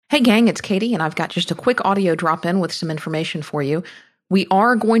Hey gang, it's Katie, and I've got just a quick audio drop in with some information for you. We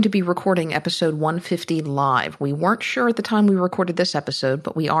are going to be recording episode 150 live. We weren't sure at the time we recorded this episode,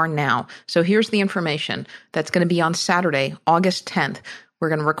 but we are now. So here's the information. That's going to be on Saturday, August 10th. We're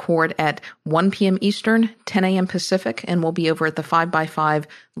going to record at 1 p.m. Eastern, 10 a.m. Pacific, and we'll be over at the 5x5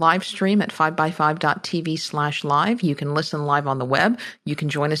 live stream at 5x5.tv/live. You can listen live on the web. You can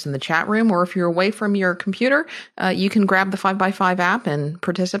join us in the chat room, or if you're away from your computer, you can grab the 5x5 app and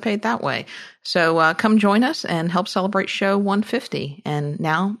participate that way. So come join us and help celebrate show 150. And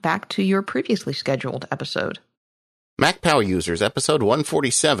now back to your previously scheduled episode. Mac Power Users, episode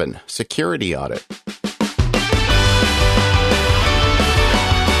 147, Security Audit.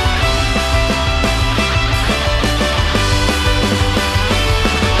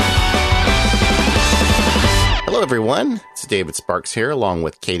 Hello, everyone. It's David Sparks here, along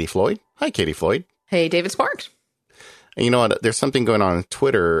with Katie Floyd. Hi, Katie Floyd. Hey, David Sparks. And you know what? There's something going on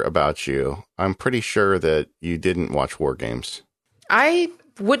Twitter about you. I'm pretty sure that you didn't watch War Games. I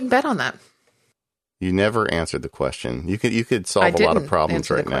wouldn't bet on that. You never answered the question. You could solve a lot of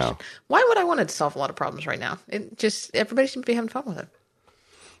problems right now. Why would I want to solve a lot of problems right now? It just, everybody seems to be having fun with it.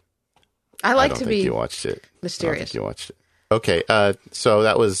 I like to be you watched it. Mysterious. I don't think you watched it. Okay, so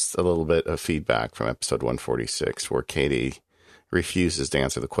that was a little bit of feedback from episode 146, where Katie refuses to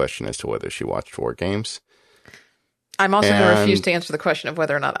answer the question as to whether she watched War Games. I'm also going to refuse to answer the question of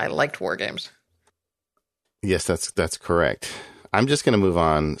whether or not I liked War Games. Yes, that's correct. I'm just going to move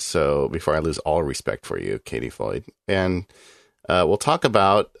on, so before I lose all respect for you, Katie Floyd. And we'll talk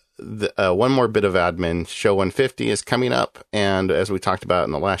about one more bit of admin. Show 150 is coming up, and as we talked about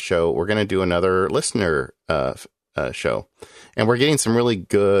in the last show, we're going to do another listener show. And we're getting some really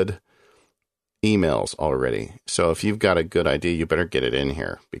good emails already. So if you've got a good idea, you better get it in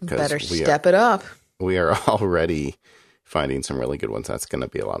here, because step it up. We are already finding some really good ones. That's going to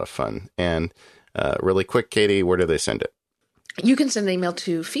be a lot of fun. And really quick, Katie, where do they send it? You can send an email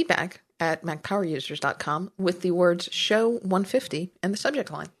to feedback@macpowerusers.com with the words show 150 and the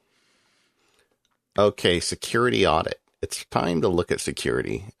subject line. Okay, security audit. It's time to look at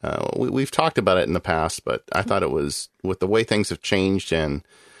security. We've talked about it in the past, but I thought it was, with the way things have changed and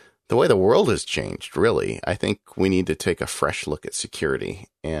the way the world has changed, really, I think we need to take a fresh look at security.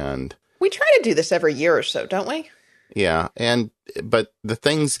 And we try to do this every year or so, don't we? Yeah, but the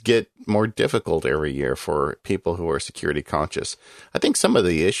things get more difficult every year for people who are security conscious. I think some of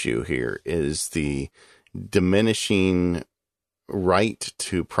the issue here is the diminishing right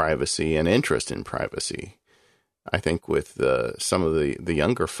to privacy and interest in privacy. I think with some of the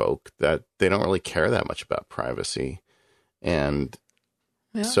younger folk, that they don't really care that much about privacy. And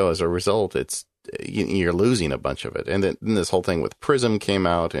so as a result, you're losing a bunch of it. And then this whole thing with Prism came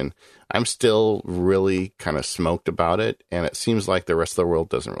out, and I'm still really kind of smoked about it. And it seems like the rest of the world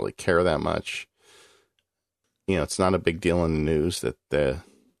doesn't really care that much. You know, it's not a big deal in the news that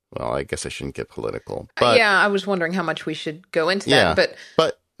well, I guess I shouldn't get political. But yeah, I was wondering how much we should go into that.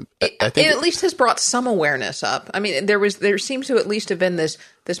 But I think it at least has brought some awareness up. I mean, there seems to at least have been this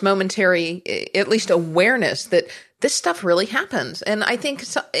momentary, at least awareness that this stuff really happens. And I think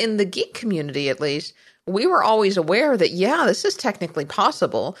in the geek community, at least, we were always aware that, yeah, this is technically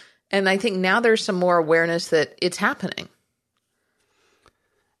possible. And I think now there's some more awareness that it's happening.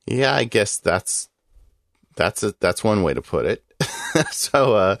 Yeah, I guess that's one way to put it.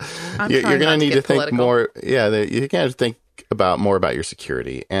 So you're going to need to think more. Yeah, you're going to think more about your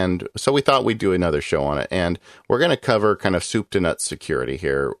security. And so we thought we'd do another show on it. And we're going to cover kind of soup to nuts security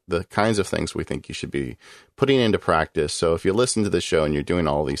here, the kinds of things we think you should be putting into practice. So if you listen to the show and you're doing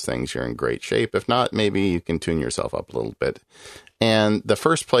all these things, you're in great shape. If not, maybe you can tune yourself up a little bit. And the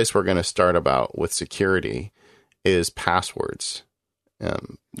first place we're going to start about with security is passwords.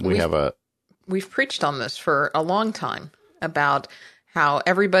 We've preached on this for a long time about how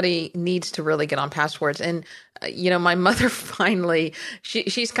everybody needs to really get on passwords. And, my mother finally,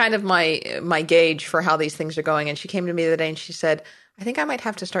 she's kind of my gauge for how these things are going. And she came to me the other day and she said, I think I might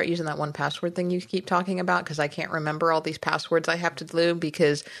have to start using that 1Password thing you keep talking about, because I can't remember all these passwords I have to do,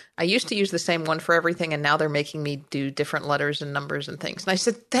 because I used to use the same one for everything, and now they're making me do different letters and numbers and things. And I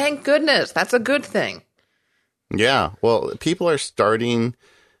said, thank goodness, that's a good thing. Yeah, well, people are starting...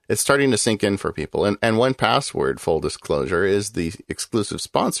 It's starting to sink in for people. And 1Password, full disclosure, is the exclusive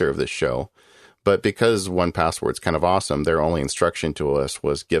sponsor of this show. But because 1Password's kind of awesome, their only instruction to us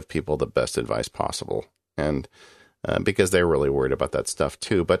was give people the best advice possible. And because they're really worried about that stuff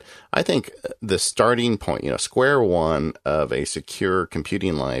too. But I think the starting point, square one of a secure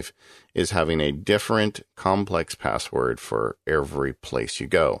computing life is having a different complex password for every place you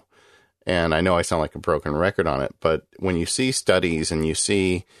go. And I know I sound like a broken record on it, but when you see studies and you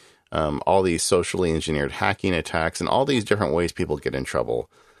see all these socially engineered hacking attacks and all these different ways people get in trouble,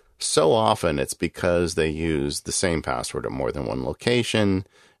 so often it's because they use the same password at more than one location,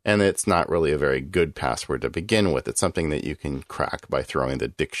 and it's not really a very good password to begin with. It's something that you can crack by throwing the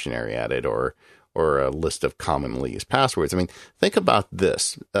dictionary at it or a list of commonly used passwords. I mean, think about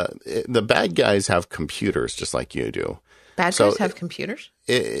this. The bad guys have computers just like you do. Bad guys have computers?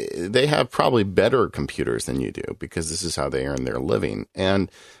 They have probably better computers than you do because this is how they earn their living. And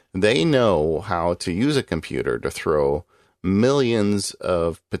they know how to use a computer to throw millions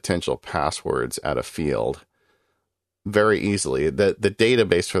of potential passwords at a field very easily. The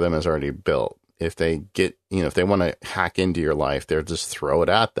database for them is already built. If they get, if they want to hack into your life, they'll just throw it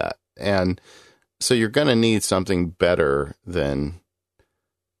at that. And so you're going to need something better than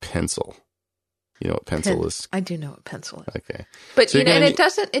pencil. You know what pencil is? I do know what pencil is. Okay. But, so and it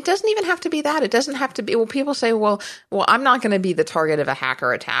doesn't even have to be that. It doesn't have to be, people say, well, I'm not going to be the target of a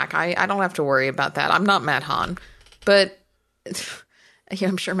hacker attack. I don't have to worry about that. I'm not Matt Hahn. But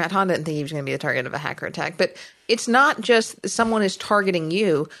I'm sure Matt Hahn didn't think he was going to be the target of a hacker attack. But it's not just someone is targeting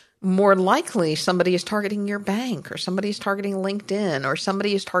you. More likely, somebody is targeting your bank, or somebody is targeting LinkedIn, or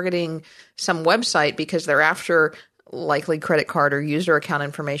somebody is targeting some website because they're after likely credit card or user account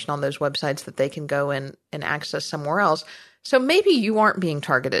information on those websites that they can go in and access somewhere else. So maybe you aren't being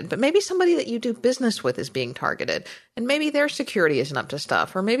targeted, but maybe somebody that you do business with is being targeted, and maybe their security isn't up to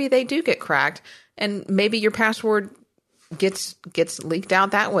stuff, or maybe they do get cracked, and maybe your password gets leaked out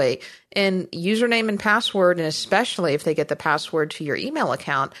that way. And username and password, and especially if they get the password to your email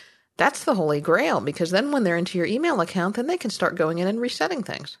account, that's the holy grail, because then when they're into your email account, then they can start going in and resetting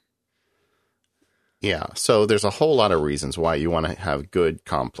things. Yeah, so there's a whole lot of reasons why you want to have good,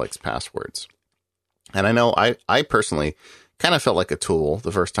 complex passwords. And I know I personally kind of felt like a tool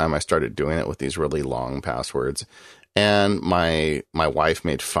the first time I started doing it with these really long passwords. And my wife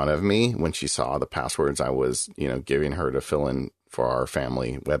made fun of me when she saw the passwords I was, giving her to fill in for our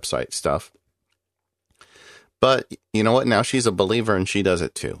family website stuff. But you know what? Now she's a believer and she does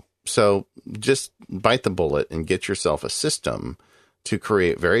it too. So just bite the bullet and get yourself a system to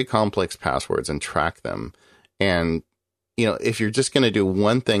create very complex passwords and track them. And, if you're just going to do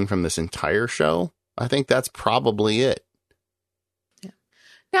one thing from this entire show, I think that's probably it. Yeah.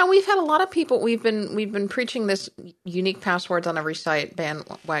 Now, we've had a lot of people, we've been preaching this unique passwords on every site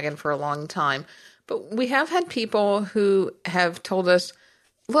bandwagon for a long time, but we have had people who have told us,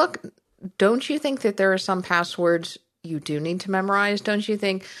 look, don't you think that there are some passwords you do need to memorize? Don't you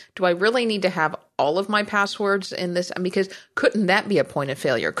think, do I really need to have all of my passwords in this? Because couldn't that be a point of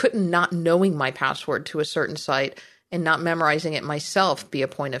failure? Couldn't not knowing my password to a certain site and not memorizing it myself be a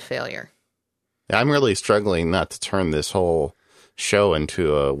point of failure? I'm really struggling not to turn this whole show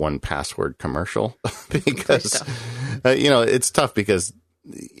into a 1Password commercial because, it's tough because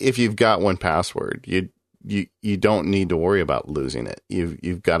if you've got 1Password, you don't need to worry about losing it.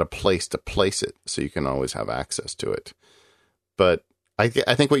 You've got a place to place it, so you can always have access to it. But I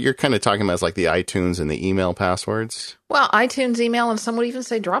think what you're kind of talking about is like the iTunes and the email passwords. Well, iTunes, email, and some would even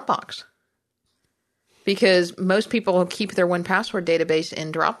say Dropbox, because most people keep their 1Password database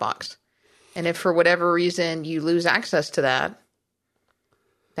in Dropbox, and if for whatever reason you lose access to that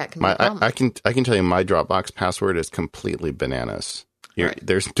can be a problem. I can tell you my Dropbox password is completely bananas. Right.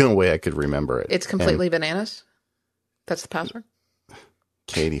 There's no way I could remember it. It's completely bananas? That's the password?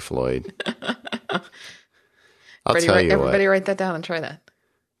 Katie Floyd. I'll tell you what. Everybody write that down and try that.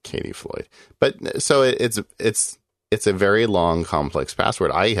 Katie Floyd. But so it's a very long, complex password.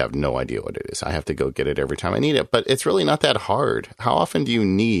 I have no idea what it is. I have to go get it every time I need it. But it's really not that hard. How often do you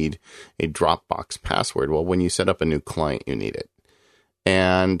need a Dropbox password? Well, when you set up a new client, you need it.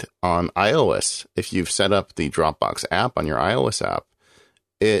 And on iOS, if you've set up the Dropbox app on your iOS app,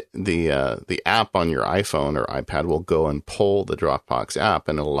 the app on your iPhone or iPad will go and pull the Dropbox app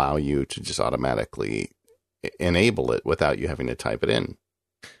and allow you to just automatically enable it without you having to type it in.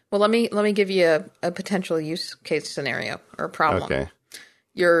 Well, let me give you a potential use case scenario or problem. Okay.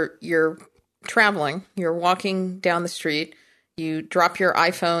 You're traveling, you're walking down the street, you drop your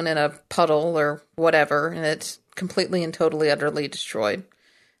iPhone in a puddle or whatever, and it's completely and totally, utterly destroyed.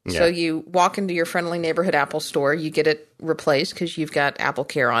 Yeah. So you walk into your friendly neighborhood Apple store, you get it replaced because you've got Apple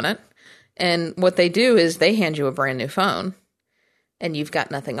Care on it. And what they do is they hand you a brand new phone and you've got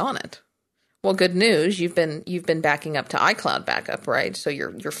nothing on it. Well, good news, you've been backing up to iCloud backup, right? So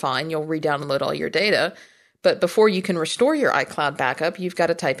you're fine. You'll re-download all your data. But before you can restore your iCloud backup, you've got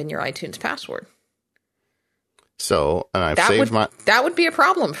to type in your iTunes password. So, and that would be a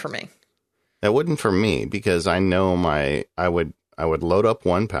problem for me. That wouldn't for me because I know I would load up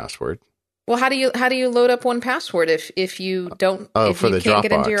 1Password Well, how do you load up 1Password if you don't if for you the can't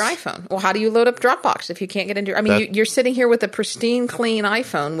get into your Dropbox. iPhone? Well, how do you load up Dropbox if you can't get into your? I mean, you're sitting here with a pristine, clean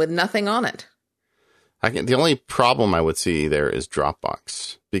iPhone with nothing on it. The only problem I would see there is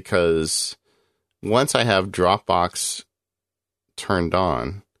Dropbox, because once I have Dropbox turned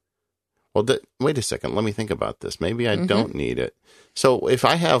on, well, wait a second. Let me think about this. Maybe I don't need it. So if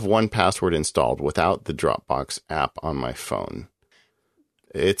I have 1Password installed without the Dropbox app on my phone,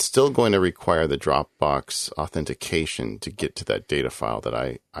 it's still going to require the Dropbox authentication to get to that data file that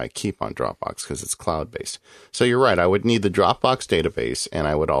I keep on Dropbox, because it's cloud-based. So you're right. I would need the Dropbox database, and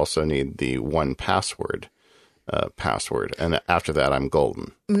I would also need the 1Password password. And after that, I'm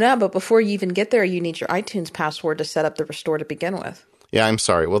golden. No, but before you even get there, you need your iTunes password to set up the restore to begin with. Yeah, I'm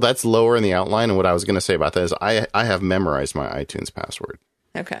sorry. Well, that's lower in the outline. And what I was going to say about that is I have memorized my iTunes password.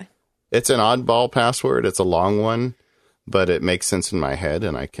 Okay. It's an oddball password. It's a long one, but it makes sense in my head,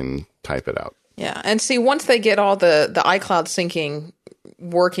 and I can type it out. Yeah. And see, once they get all the iCloud syncing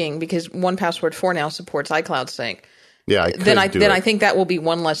working, because 1Password 4 now supports iCloud sync. Yeah, I think that will be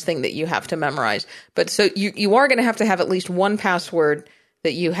one less thing that you have to memorize. But so you are going to have at least one password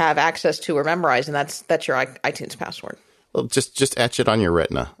that you have access to or memorize, and that's your iTunes password. Well, just etch it on your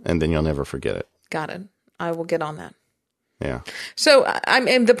retina, and then you'll never forget it. Got it. I will get on that. Yeah. So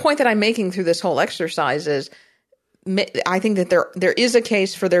and the point that I'm making through this whole exercise is, I think that there is a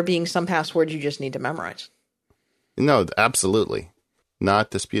case for there being some passwords you just need to memorize. No, absolutely.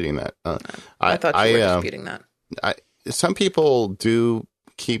 Not disputing that. I thought you were disputing that. Some people do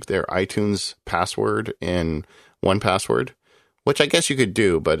keep their iTunes password in 1Password, which I guess you could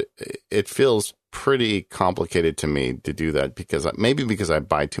do, but it feels pretty complicated to me to do that, because I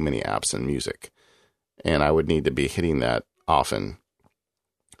buy too many apps and music, and I would need to be hitting that often.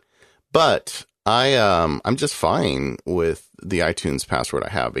 But I'm just fine with the iTunes password I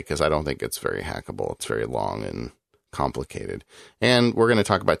have, because I don't think it's very hackable. It's very long and complicated. And we're going to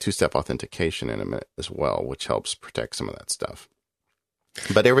talk about two-step authentication in a minute as well, which helps protect some of that stuff.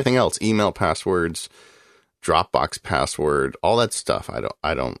 But everything else, email passwords, Dropbox password, all that stuff,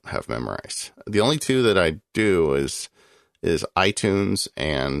 I don't have memorized. The only two that I do is iTunes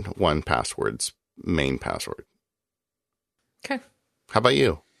and 1Password's main password. Okay. How about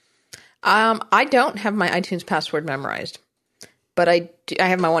you? I don't have my iTunes password memorized, but I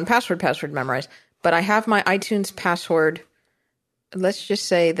have my 1Password password memorized. But I have my iTunes password. Let's just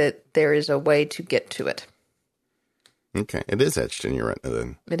say that there is a way to get to it. Okay. It is etched in your retina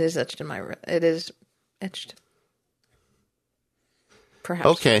then. It is etched in my retina. It is etched. Perhaps.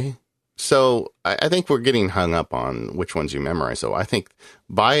 Okay. So I think we're getting hung up on which ones you memorize. So I think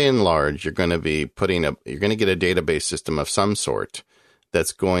by and large, you're going to be you're going to get a database system of some sort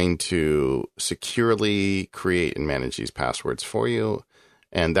that's going to securely create and manage these passwords for you.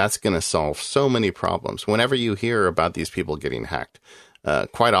 And that's going to solve so many problems. Whenever you hear about these people getting hacked,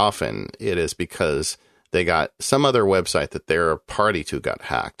 quite often it is because they got some other website that they're a party to got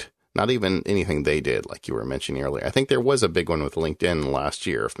hacked. Not even anything they did, like you were mentioning earlier. I think there was a big one with LinkedIn last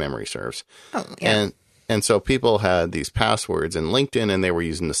year, if memory serves. Oh, yeah. And so people had these passwords in LinkedIn, and they were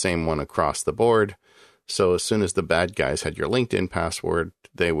using the same one across the board. So as soon as the bad guys had your LinkedIn password,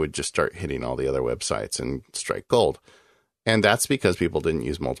 they would just start hitting all the other websites and strike gold. And that's because people didn't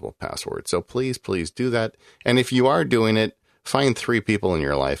use multiple passwords. So please, please do that. And if you are doing it, find 3 people in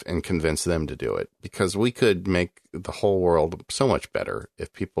your life and convince them to do it, because we could make the whole world so much better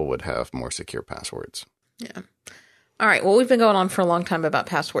if people would have more secure passwords. Yeah. All right. Well, we've been going on for a long time about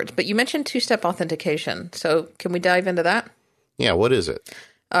passwords, but you mentioned two-step authentication. So can we dive into that? Yeah. What is it?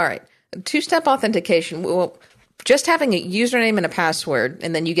 All right. Two-step authentication. Well, just having a username and a password,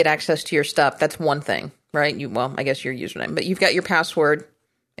 and then you get access to your stuff, that's one thing, right? I guess your username, but you've got your password,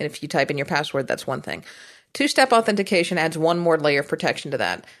 and if you type in your password, that's one thing. Two-step authentication adds one more layer of protection to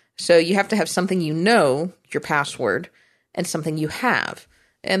that. So you have to have something your password, and something you have.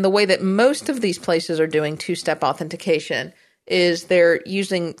 And the way that most of these places are doing two-step authentication is they're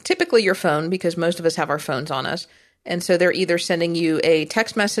using typically your phone, because most of us have our phones on us. And so they're either sending you a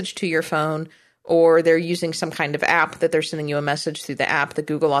text message to your phone, or they're using some kind of app that they're sending you a message through the app. The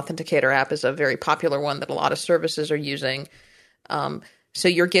Google Authenticator app is a very popular one that a lot of services are using. So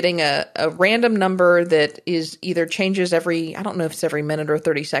you're getting a random number that is either changes I don't know if it's every minute or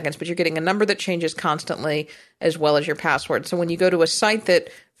 30 seconds, but you're getting a number that changes constantly, as well as your password. So when you go to a site that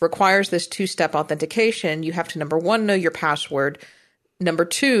requires this two-step authentication, you have to, number one, know your password. Number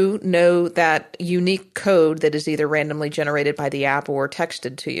two, know that unique code that is either randomly generated by the app or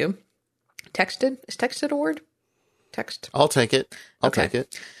texted to you. Texted? Is texted a word? Text. I'll take it. I'll take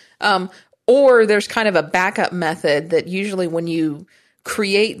it. Or there's kind of a backup method that usually when you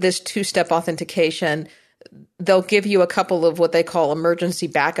create this two-step authentication, they'll give you a couple of what they call emergency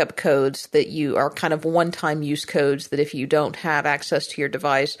backup codes that you are kind of one-time use codes that if you don't have access to your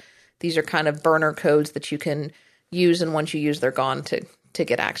device, these are kind of burner codes that you can use, and once you use, they're gone to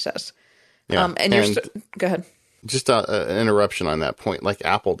get access. Yeah. Go ahead. Just an interruption on that point. Like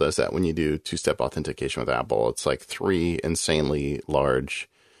Apple does that when you do two-step authentication with Apple. It's like 3 insanely large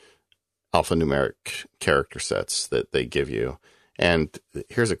alphanumeric character sets that they give you. And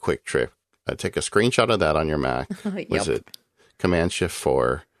here's a quick trick. Take a screenshot of that on your Mac. Yep. Was it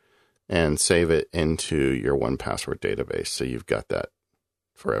Command-Shift-4 and save it into your 1Password database. So you've got that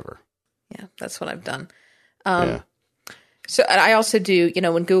forever. Yeah, that's what I've done. Yeah. So I also do,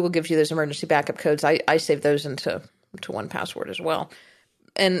 when Google gives you those emergency backup codes, I save those into 1Password as well.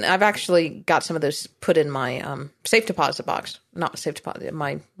 And I've actually got some of those put in my safe deposit box, not safe deposit,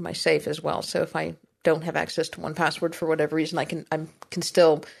 my safe as well. So if I don't have access to 1Password for whatever reason, I can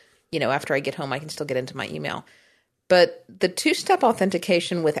still, after I get home, I can still get into my email. But the two-step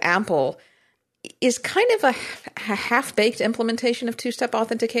authentication with Apple is kind of a half-baked implementation of two-step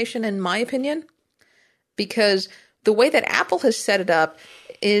authentication, in my opinion, because the way that Apple has set it up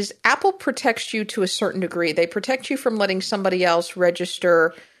is Apple protects you to a certain degree. They protect you from letting somebody else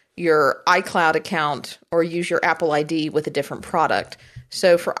register your iCloud account or use your Apple ID with a different product.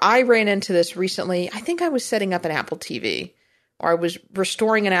 So I ran into this recently. I think I was setting up an Apple TV, or I was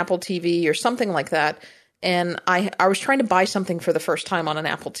restoring an Apple TV or something like that. And I was trying to buy something for the first time on an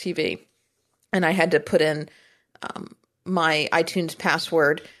Apple TV. And I had to put in my iTunes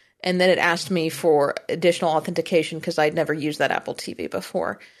password. And then it asked me for additional authentication because I'd never used that Apple TV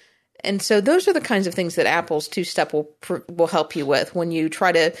before. And so those are the kinds of things that Apple's two-step will help you with when you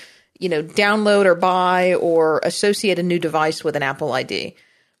try to, download or buy or associate a new device with an Apple ID.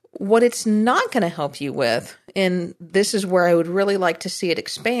 What it's not going to help you with, and this is where I would really like to see it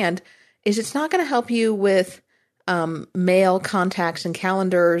expand, is it's not going to help you with mail, contacts, and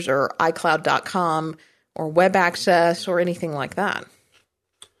calendars, or iCloud.com, or web access, or anything like that.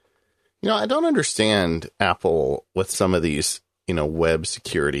 I don't understand Apple with some of these, web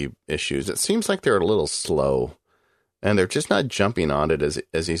security issues. It seems like they're a little slow, and they're just not jumping on it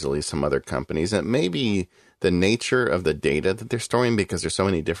as easily as some other companies. And it may be the nature of the data that they're storing because there's so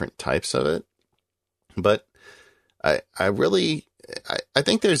many different types of it. But I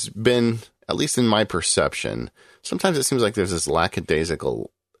think there's been, at least in my perception, sometimes it seems like there's this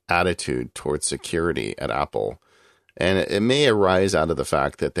lackadaisical attitude towards security at Apple. And it may arise out of the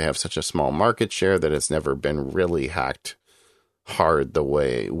fact that they have such a small market share that it's never been really hacked hard the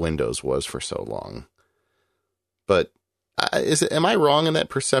way Windows was for so long. But am I wrong in that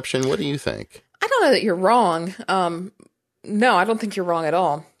perception? What do you think? I don't know that you're wrong. No, I don't think you're wrong at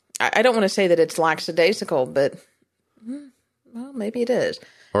all. I don't want to say that it's lackadaisical, but well, maybe it is.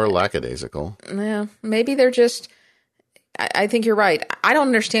 Or lackadaisical. Yeah, maybe they're just... I think you're right. I don't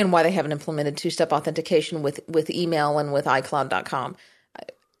understand why they haven't implemented two-step authentication with email and with iCloud.com.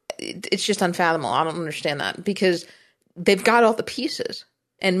 It's just unfathomable. I don't understand that because they've got all the pieces.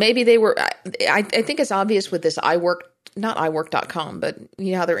 And maybe they were, I think it's obvious with this iWork, not iWork.com, but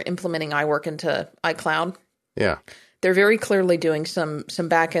how they're implementing iWork into iCloud. Yeah. They're very clearly doing some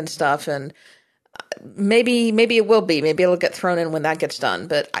back-end stuff, and maybe it will be. Maybe it'll get thrown in when that gets done.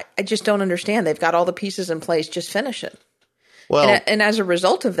 But I just don't understand. They've got all the pieces in place. Just finish it. Well, and as a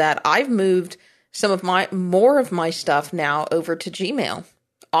result of that, I've moved more of my stuff now over to Gmail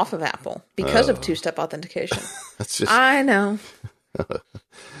off of Apple because of two-step authentication. I know.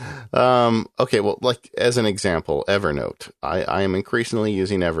 Okay, well, like as an example, Evernote. I am increasingly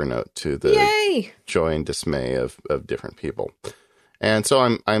using Evernote to the Yay! Joy and dismay of different people. And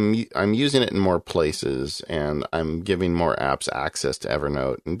so I'm using it in more places, and I'm giving more apps access to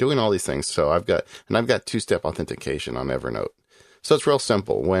Evernote and doing all these things. So I've got two-step authentication on Evernote. So it's real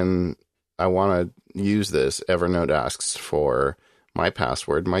simple. When I want to use this, Evernote asks for my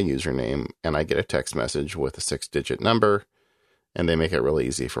password, my username, and I get a text message with a 6-digit number, and they make it really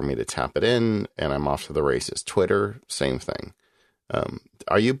easy for me to tap it in, and I'm off to the races. Twitter, same thing.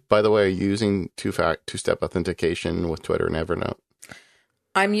 Are you, by the way, using two-step authentication with Twitter and Evernote?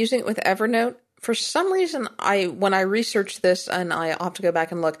 I'm using it with Evernote. For some reason, when I researched this, and I'll have to go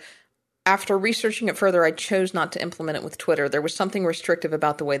back and look, after researching it further, I chose not to implement it with Twitter. There was something restrictive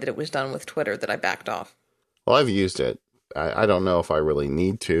about the way that it was done with Twitter that I backed off. Well, I've used it. I don't know if I really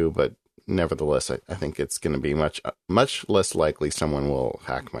need to, but nevertheless, I think it's going to be much less likely someone will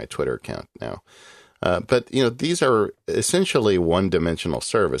hack my Twitter account now. But, these are essentially one-dimensional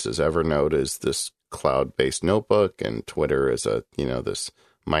services. Evernote is this cloud-based notebook, and Twitter is this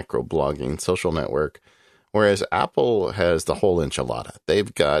micro-blogging social network. Whereas Apple has the whole enchilada.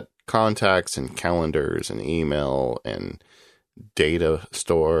 They've got contacts and calendars and email and data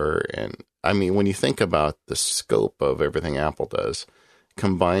store. And I mean, when you think about the scope of everything Apple does,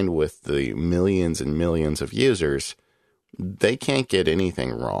 combined with the millions and millions of users, they can't get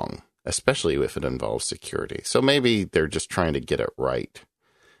anything wrong, especially if it involves security. So maybe they're just trying to get it right.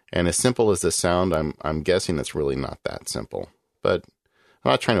 And as simple as this sound, I'm guessing it's really not that simple. But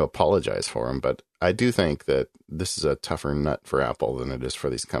I'm not trying to apologize for them, but I do think that this is a tougher nut for Apple than it is for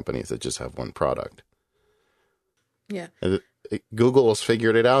these companies that just have one product. Yeah. Google has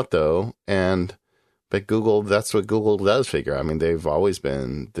figured it out, though, but Google, that's what Google does figure. I mean, they've always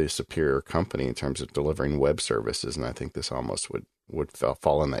been the superior company in terms of delivering web services, and I think this almost would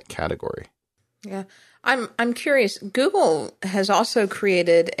fall in that category. Yeah. I'm curious. Google has also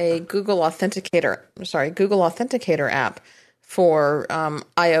created a Google Authenticator app for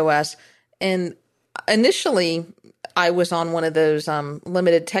iOS. And initially, I was on one of those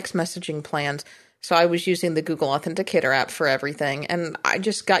limited text messaging plans. So I was using the Google Authenticator app for everything. And I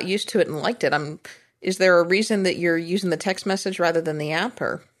just got used to it and liked it. Is there a reason that you're using the text message rather than the app?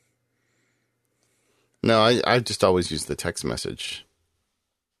 Or? No, I just always use the text message.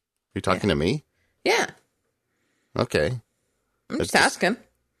 You talking to me? Yeah. Okay. I'm just asking.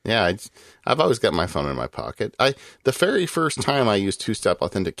 Yeah, I've always got my phone in my pocket. The very first time I used two-step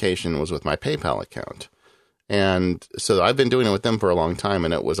authentication was with my PayPal account. And so I've been doing it with them for a long time,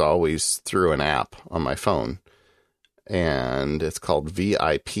 and it was always through an app on my phone. And it's called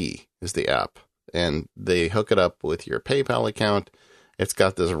VIP is the app. And they hook it up with your PayPal account. It's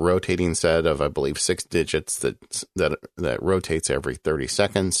got this rotating set of, I believe, 6 digits that rotates every 30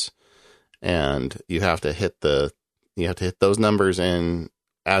 seconds. And you have to hit those numbers in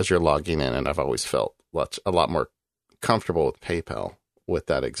as you're logging in. And I've always felt a lot more comfortable with PayPal with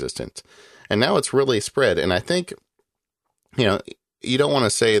that existence. And now it's really spread. And I think, you don't want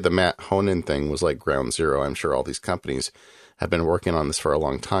to say the Matt Honan thing was like ground zero. I'm sure all these companies have been working on this for a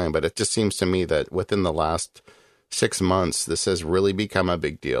long time, but it just seems to me that within the last 6 months, this has really become a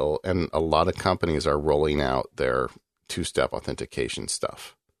big deal. And a lot of companies are rolling out their two-step authentication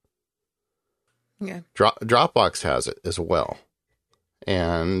stuff. Yeah. Dropbox has it as well.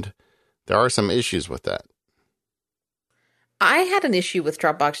 And there are some issues with that. I had an issue with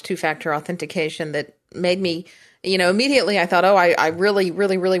Dropbox two-factor authentication that made me, immediately I thought, I really,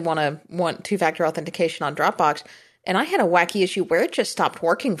 really, really want two-factor authentication on Dropbox. And I had a wacky issue where it just stopped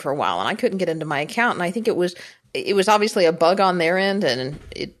working for a while and I couldn't get into my account. And I think it was obviously a bug on their end and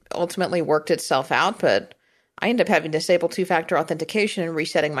it ultimately worked itself out. But I ended up having to disable two-factor authentication and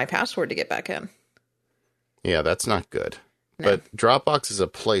resetting my password to get back in. Yeah, that's not good. No. But Dropbox is a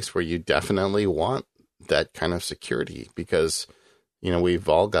place where you definitely want that kind of security because, we've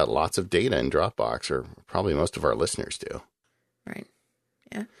all got lots of data in Dropbox, or probably most of our listeners do. Right.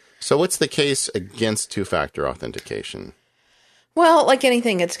 Yeah. So what's the case against two-factor authentication? Well, like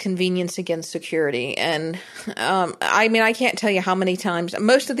anything, it's convenience against security. And I can't tell you how many times.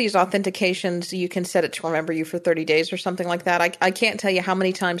 Most of these authentications, you can set it to remember you for 30 days or something like that. I can't tell you how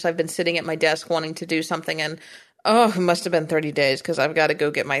many times I've been sitting at my desk wanting to do something and, it must have been 30 days because I've got to go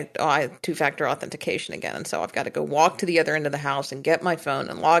get my two-factor authentication again. And so I've got to go walk to the other end of the house and get my phone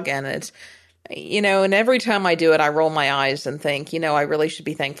and log in. And it's, and every time I do it, I roll my eyes and think, I really should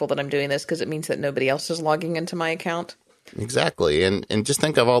be thankful that I'm doing this because it means that nobody else is logging into my account. Exactly. And just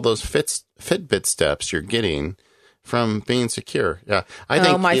think of all those Fitbit steps you're getting from being secure. Yeah, I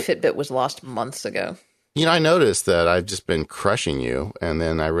think my Fitbit was lost months ago. I noticed that I've just been crushing you, and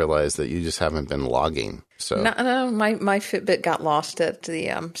then I realized that you just haven't been logging. So no, my Fitbit got lost at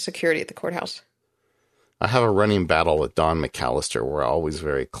the security at the courthouse. I have a running battle with Don McAllister. We're always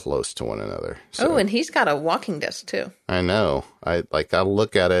very close to one another. So. Oh, and he's got a walking desk too. I know. I'll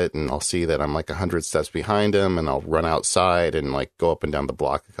look at it and I'll see that I'm like 100 steps behind him, and I'll run outside and go up and down the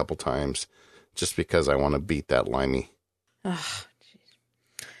block a couple times just because I want to beat that limey. Oh,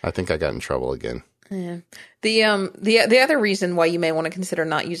 jeez. I think I got in trouble again. Yeah. The other reason why you may want to consider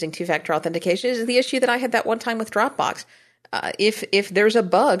not using two-factor authentication is the issue that I had that one time with Dropbox. If there's a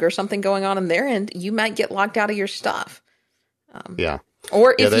bug or something going on their end, you might get locked out of your stuff. Yeah.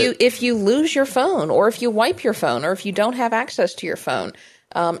 Or if you lose your phone, or if you wipe your phone, or if you don't have access to your phone,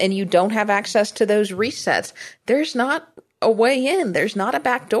 and you don't have access to those resets, there's not a way in. There's not a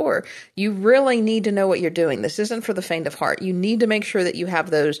back door. You really need to know what you're doing. This isn't for the faint of heart. You need to make sure that you have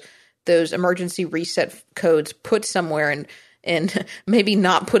those emergency reset codes put somewhere. and maybe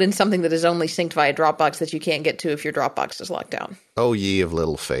not put in something that is only synced via Dropbox that you can't get to if your Dropbox is locked out. Oh, ye of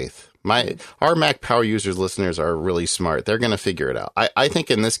little faith. Our Mac Power Users listeners are really smart. They're going to figure it out. I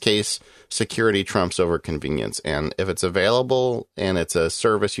think in this case, security trumps over convenience. And if it's available and it's a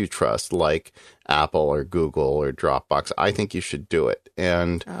service you trust, like Apple or Google or Dropbox, I think you should do it.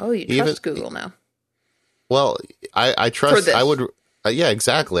 And you trust Google now? Well, I trust. For this. I would. Yeah,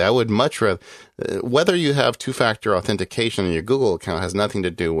 exactly. I would much rather. Whether you have two-factor authentication in your Google account has nothing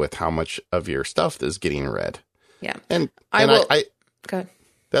to do with how much of your stuff is getting read. Yeah, and I will. Go ahead.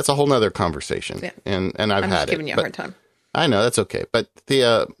 That's a whole nother conversation. Yeah. And I've had it. I'm just giving you a hard time. I know, that's okay. But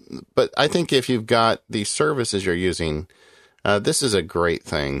but I think if you've got these services you're using, this is a great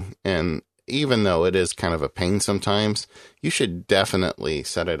thing. And even though it is kind of a pain sometimes, you should definitely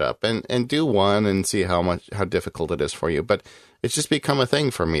set it up and do one and see how difficult it is for you. But it's just become a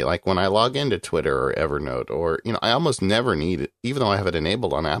thing for me. Like when I log into Twitter or Evernote, or, I almost never need it. Even though I have it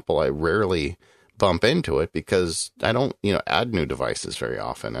enabled on Apple, I rarely bump into it because I don't, add new devices very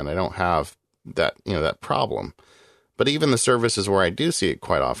often, and I don't have that, that problem. But even the services where I do see it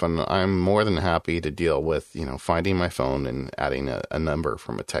quite often, I'm more than happy to deal with, finding my phone and adding a number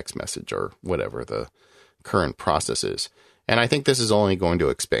from a text message or whatever the current process is. And I think this is only going to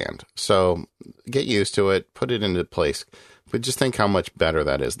expand. So get used to it, put it into place, but just think how much better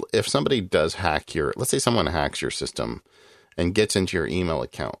that is. If somebody does let's say someone hacks your system and gets into your email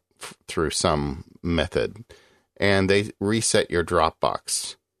account through some method, and they reset your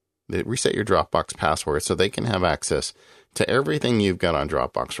Dropbox. They reset your Dropbox password so they can have access to everything you've got on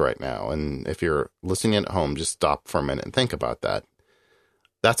Dropbox right now. And if you're listening at home, just stop for a minute and think about that.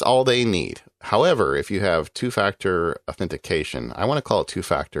 That's all they need. However, if you have two-factor authentication, I want to call it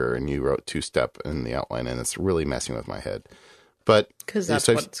two-factor, and you wrote two-step in the outline, and it's really messing with my head. But because that's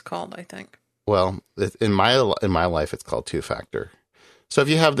what it's called, I think. Well, in my life, it's called two-factor. So if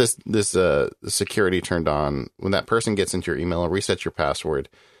you have this security turned on, when that person gets into your email and resets your password,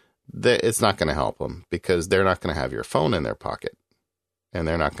 it's not going to help them because they're not going to have your phone in their pocket, and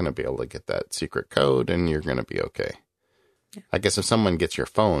they're not going to be able to get that secret code, and you're going to be okay. Yeah. I guess if someone gets your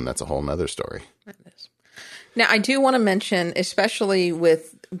phone, that's a whole nother story. That is. Now, I do want to mention, especially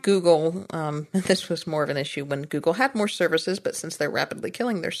with Google, this was more of an issue when Google had more services, but since they're rapidly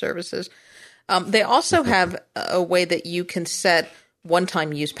killing their services, they also have a way that you can set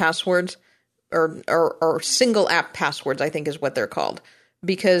one-time use passwords or single app passwords, I think is what they're called.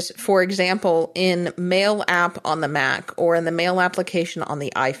 Because, for example, in Mail app on the Mac or in the Mail application on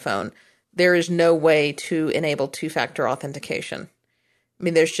the iPhone, there is no way to enable two-factor authentication. I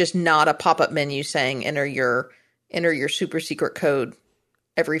mean, there's just not a pop-up menu saying enter your super secret code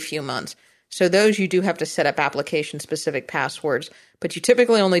every few months. So those you do have to set up application-specific passwords, but you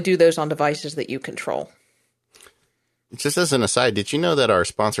typically only do those on devices that you control. Just as an aside, did you know that our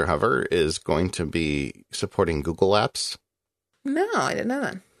sponsor Hover is going to be supporting Google Apps? No, I didn't know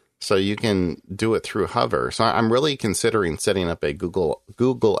that. So you can do it through Hover. So I'm really considering setting up a Google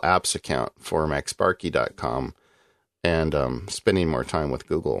Apps account for MacSparky.com and spending more time with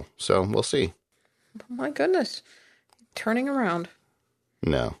Google. So we'll see. Oh my goodness. Turning around.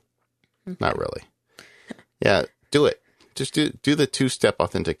 No, not really. Yeah, do it. Just do the two-step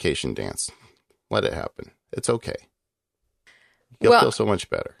authentication dance. Let it happen. It's okay. You'll feel so much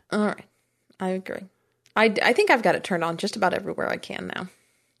better. All right. I agree. I think I've got it turned on just about everywhere I can now.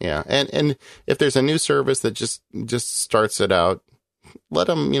 Yeah. And if there's a new service that just starts it out, let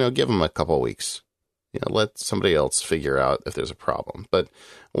them, give them a couple of weeks. Let somebody else figure out if there's a problem. But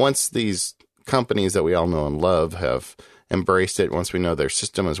once these companies that we all know and love have embraced it, once we know their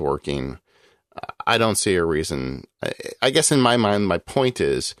system is working, I don't see a reason. I guess in my mind, my point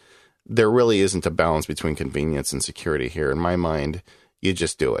is there really isn't a balance between convenience and security here. In my mind, you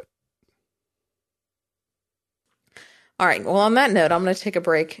just do it. All right. Well, on that note, I'm going to take a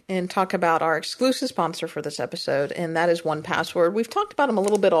break and talk about our exclusive sponsor for this episode, and that is 1Password. We've talked about them a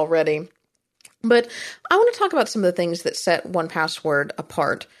little bit already, but I want to talk about some of the things that set 1Password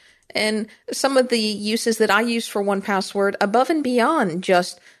apart and some of the uses that I use for 1Password above and beyond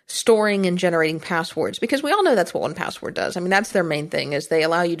just storing and generating passwords, because we all know that's what 1Password does. I mean, that's their main thing, is they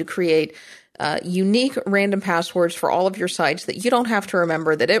allow you to create unique random passwords for all of your sites that you don't have to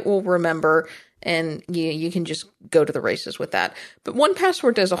remember, that it will remember, and you can just go to the races with that. But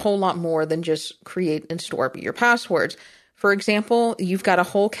 1Password does a whole lot more than just create and store your passwords. For example, you've got a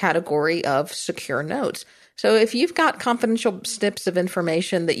whole category of secure notes. So if you've got confidential snips of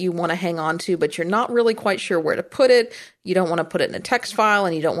information that you want to hang on to, but you're not really quite sure where to put it, you don't want to put it in a text file,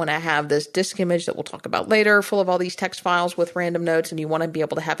 and you don't want to have this disk image that we'll talk about later full of all these text files with random notes, and you want to be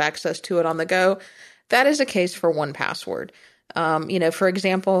able to have access to it on the go, that is a case for 1Password. For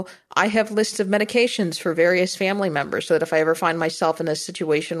example, I have lists of medications for various family members so that if I ever find myself in a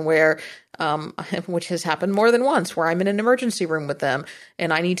situation where, which has happened more than once, where I'm in an emergency room with them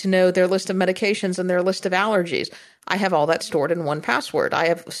and I need to know their list of medications and their list of allergies, I have all that stored in 1Password. I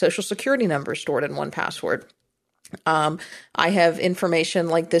have social security numbers stored in 1Password. I have information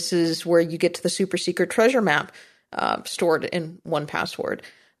like this is where you get to the super secret treasure map stored in 1Password.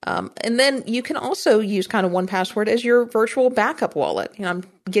 And then you can also use kind of 1Password as your virtual backup wallet. I'm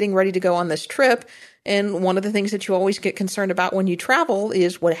getting ready to go on this trip. And one of the things that you always get concerned about when you travel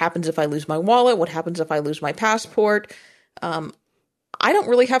is what happens if I lose my wallet? What happens if I lose my passport? I don't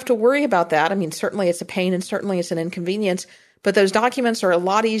really have to worry about that. I mean, certainly it's a pain and certainly it's an inconvenience, but those documents are a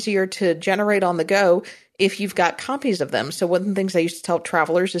lot easier to generate on the go if you've got copies of them. So one of the things I used to tell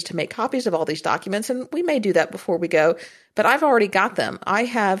travelers is to make copies of all these documents, and we may do that before we go, but I've already got them. I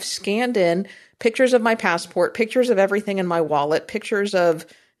have scanned in pictures of my passport, pictures of everything in my wallet, pictures of,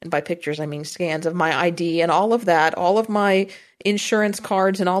 and by pictures I mean scans of my ID and all of that, all of my insurance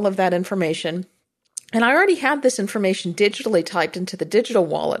cards and all of that information. And I already had this information digitally typed into the digital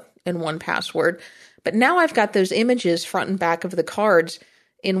wallet in 1Password, but now I've got those images front and back of the cards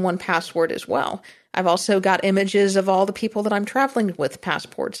in 1Password as well. I've also got images of all the people that I'm traveling with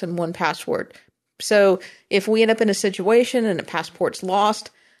passports in 1Password. So if we end up in a situation and a passport's lost,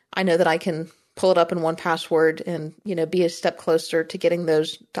 I know that I can pull it up in 1Password and, be a step closer to getting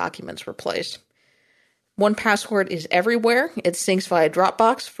those documents replaced. 1Password is everywhere. It syncs via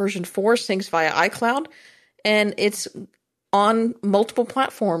Dropbox. Version 4 syncs via iCloud. And it's on multiple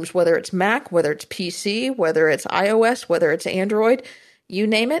platforms, whether it's Mac, whether it's PC, whether it's iOS, whether it's Android, you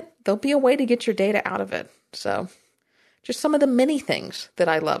name it, there'll be a way to get your data out of it. So just some of the many things that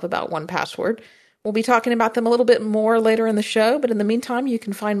I love about 1Password. We'll be talking about them a little bit more later in the show, but in the meantime, you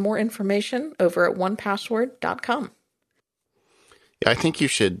can find more information over at onepassword.com. Yeah, I think you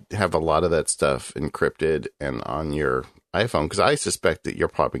should have a lot of that stuff encrypted and on your iPhone, because I suspect that you'll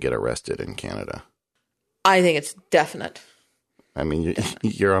probably get arrested in Canada. I think it's definite. I mean,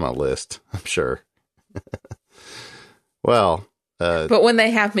 you're on a list, I'm sure. Well, but when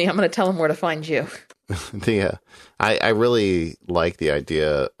they have me, I'm going to tell them where to find you. I really like the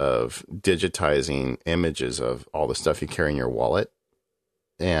idea of digitizing images of all the stuff you carry in your wallet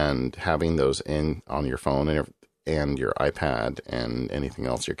and having those on your phone and your iPad and anything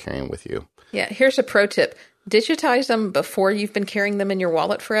else you're carrying with you. Yeah, here's a pro tip. Digitize them before you've been carrying them in your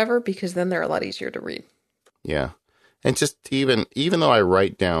wallet forever, because then they're a lot easier to read. Yeah. And just even though I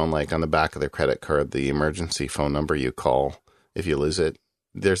write down, like on the back of the credit card, the emergency phone number you call if you lose it,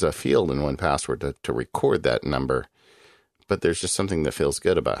 there's a field in 1Password to record that number. But there's just something that feels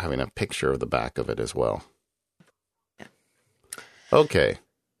good about having a picture of the back of it as well. Yeah. Okay.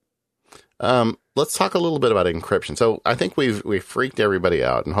 Let's talk a little bit about encryption. So I think we've freaked everybody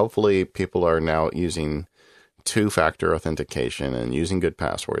out, and hopefully people are now using two-factor authentication and using good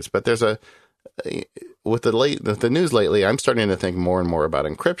passwords. But there's with the news lately, I'm starting to think more and more about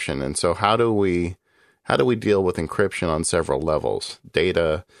encryption. And so how do we deal with encryption on several levels?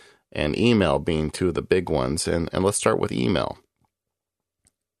 Data and email being two of the big ones. And let's start with email.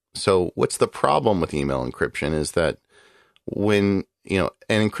 So what's the problem with email encryption is that when, an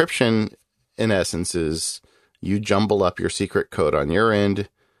encryption in essence is you jumble up your secret code on your end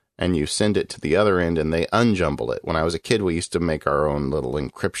and you send it to the other end and they unjumble it. When I was a kid, we used to make our own little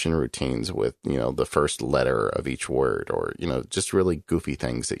encryption routines with, the first letter of each word or, just really goofy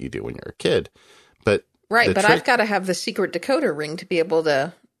things that you do when you're a kid. But right, but I've got to have the secret decoder ring to be able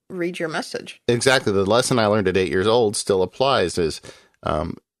to read your message. Exactly. The lesson I learned at 8 years old still applies is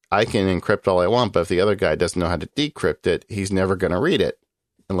I can encrypt all I want, but if the other guy doesn't know how to decrypt it, he's never going to read it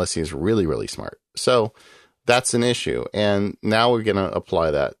unless he's really, really smart. So that's an issue. And now we're going to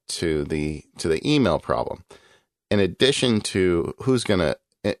apply that to the email problem. In addition to who's going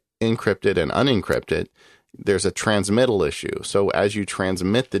to encrypt it and unencrypt it, there's a transmittal issue. So as you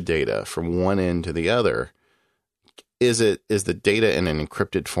transmit the data from one end to the other, is the data in an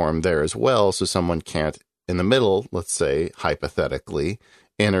encrypted form there as well? So someone can't, in the middle, let's say, hypothetically,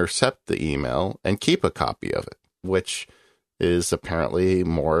 intercept the email and keep a copy of it, which is apparently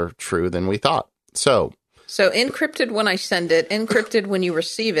more true than we thought. So encrypted when I send it, encrypted when you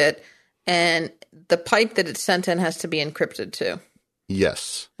receive it, and the pipe that it's sent in has to be encrypted too.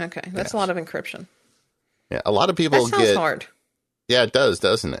 Yes. Okay, that's a lot of encryption. Yeah, a lot of people that sounds hard. Yeah, it does,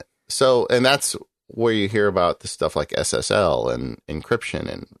 doesn't it? So, and that's where you hear about the stuff like SSL and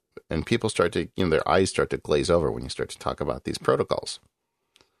encryption, and people start to, their eyes start to glaze over when you start to talk about these protocols.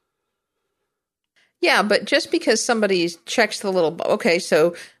 Yeah, but just because somebody checks the little, okay,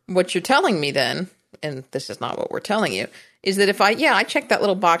 so what you're telling me then, and this is not what we're telling you, is that if I check that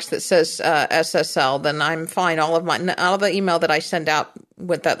little box that says SSL, then I'm fine. All of the email that I send out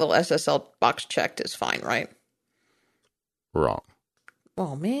with that little SSL box checked is fine, right? Wrong.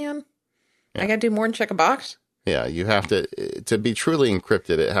 Oh man, Yeah. I got to do more than check a box. Yeah, you have to be truly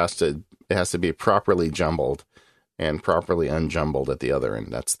encrypted. It has to be properly jumbled and properly unjumbled at the other end.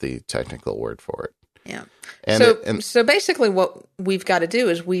 That's the technical word for it. Yeah. And so basically, what we've got to do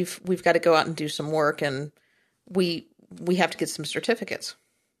is we've got to go out and do some work, and we have to get some certificates.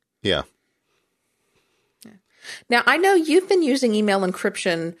 Yeah. Now, I know you've been using email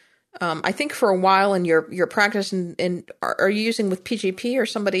encryption, I think, for a while in your practice. And are you using with PGP or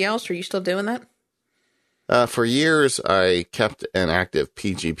somebody else? Are you still doing that? For years, I kept an active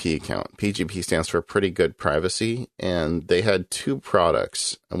PGP account. PGP stands for Pretty Good Privacy, and they had two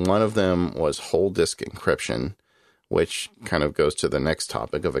products. And one of them was whole disk encryption, which kind of goes to the next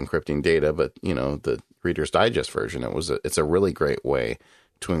topic of encrypting data. But, the Reader's Digest version, it's a really great way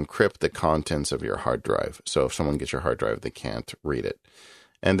to encrypt the contents of your hard drive. So if someone gets your hard drive, they can't read it.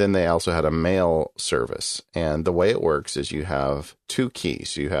 And then they also had a mail service. And the way it works is you have two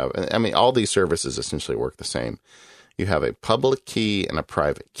keys. All these services essentially work the same. You have a public key and a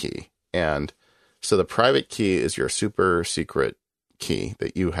private key. And so the private key is your super secret key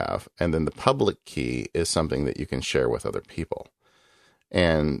that you have. And then the public key is something that you can share with other people.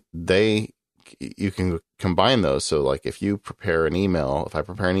 And you can combine those. So like if I prepare an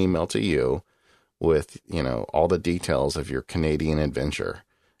email to you with, all the details of your Canadian adventure,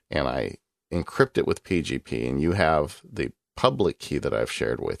 and I encrypt it with PGP, and you have the public key that I've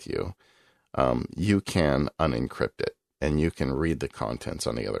shared with you, you can unencrypt it, and you can read the contents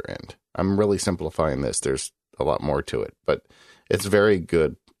on the other end. I'm really simplifying this. There's a lot more to it, but it's very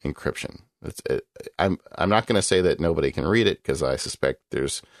good encryption. I'm not going to say that nobody can read it, because I suspect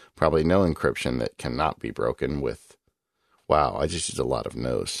there's probably no encryption that cannot be broken with, wow, I just used a lot of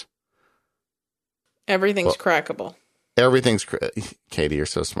no's. Everything's crackable. Katie, you're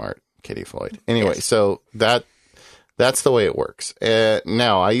so smart. Katie Floyd. Anyway, Yes. So that's the way it works.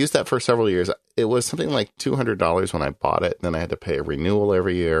 Now, I used that for several years. It was something like $200 when I bought it. Then I had to pay a renewal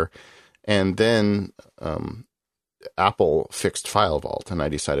every year. And then Apple fixed File Vault, and I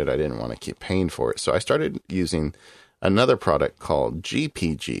decided I didn't want to keep paying for it. So I started using another product called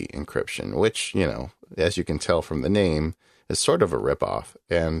GPG encryption, which, as you can tell from the name, is sort of a ripoff.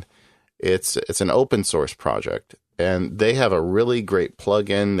 And it's an open source project. And they have a really great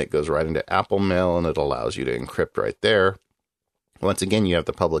plugin that goes right into Apple Mail, and it allows you to encrypt right there. Once again, you have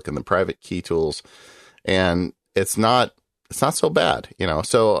the public and the private key tools, and it's not so bad,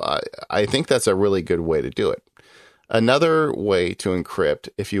 So I think that's a really good way to do it. Another way to encrypt,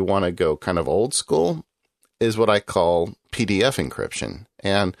 if you want to go kind of old school, is what I call PDF encryption.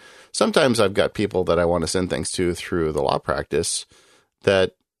 And sometimes I've got people that I want to send things to through the law practice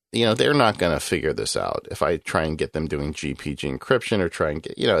that they're not going to figure this out. If I try and get them doing GPG encryption or try and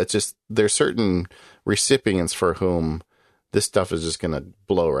get, it's just, there's certain recipients for whom this stuff is just going to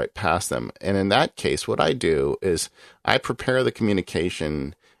blow right past them. And in that case, what I do is I prepare the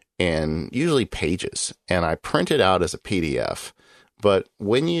communication in usually Pages, and I print it out as a PDF. But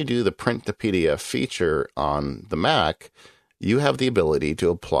when you do the print the PDF feature on the Mac, you have the ability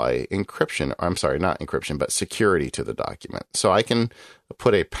to apply encryption. I'm sorry, not encryption, but security to the document. So I can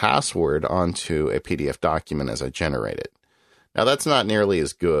put a password onto a PDF document as I generate it. Now, that's not nearly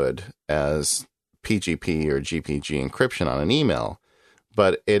as good as PGP or GPG encryption on an email,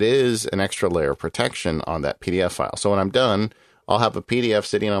 but it is an extra layer of protection on that PDF file. So when I'm done, I'll have a PDF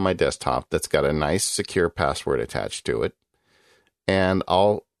sitting on my desktop that's got a nice secure password attached to it, and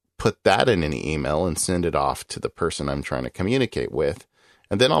I'll put that in an email and send it off to the person I'm trying to communicate with.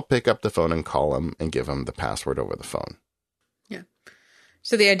 And then I'll pick up the phone and call them and give them the password over the phone. Yeah.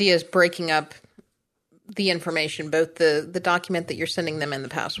 So the idea is breaking up the information, both the document that you're sending them and the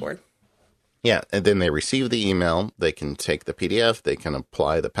password. Yeah. And then they receive the email. They can take the PDF. They can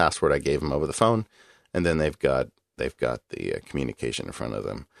apply the password I gave them over the phone. And then they've got the communication in front of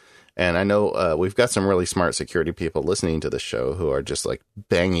them. And I know we've got some really smart security people listening to the show who are just like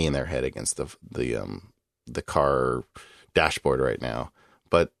banging their head against the car dashboard right now.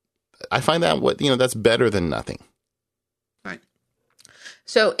 But I find that that's better than nothing. Right.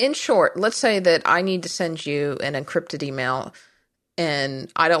 So in short, let's say that I need to send you an encrypted email, and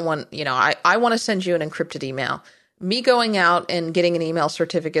I don't want, I want to send you an encrypted email. Me going out and getting an email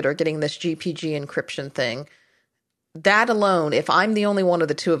certificate or getting this GPG encryption thing, that alone, if I'm the only one of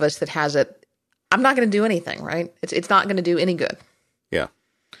the two of us that has it, I'm not going to do anything, right? It's not going to do any good. Yeah.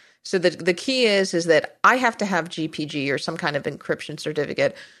 So the key is that I have to have GPG or some kind of encryption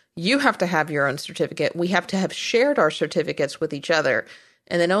certificate. You have to have your own certificate. We have to have shared our certificates with each other.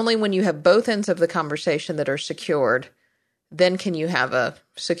 And then only when you have both ends of the conversation that are secured, then can you have a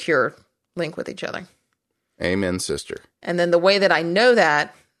secure link with each other. Amen, sister. And then the way that I know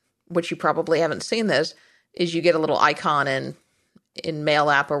that, which you probably haven't seen this, is you get a little icon in Mail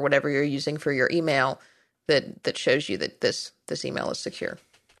app or whatever you're using for your email that shows you that this email is secure.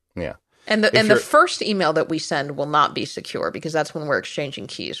 Yeah. And the first email that we send will not be secure because that's when we're exchanging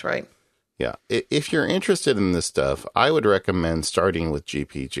keys, right? Yeah. If you're interested in this stuff, I would recommend starting with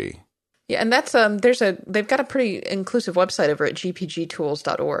GPG. Yeah, and that's they've got a pretty inclusive website over at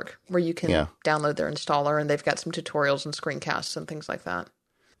gpgtools.org where you can download their installer, and they've got some tutorials and screencasts and things like that.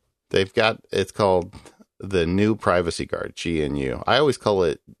 It's called the GNU Privacy Guard, GNU. I always call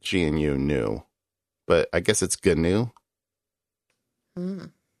it GNU new, but I guess it's GNU.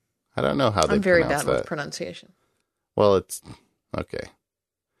 I don't know how they pronounce that. I'm very bad with pronunciation. Well, it's okay.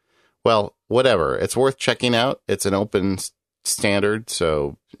 Well, whatever. It's worth checking out. It's an open standard,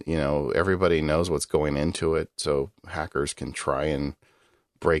 so everybody knows what's going into it, so hackers can try and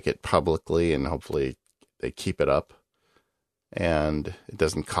break it publicly, and hopefully they keep it up, and it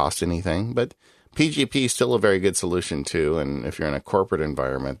doesn't cost anything. But PGP is still a very good solution too, and if you're in a corporate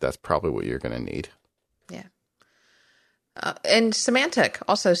environment, that's probably what you're going to need. Yeah. And Symantec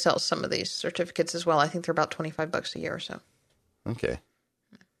also sells some of these certificates as well. I think they're about $25 a year or so.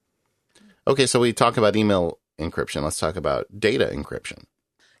 Okay, so we talk about email encryption. Let's talk about data encryption.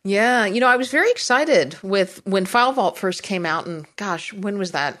 Yeah, I was very excited with when FileVault first came out, and gosh, when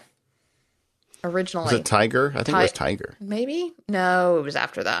was that originally? Was it Tiger? I think it was Tiger. Maybe? No, it was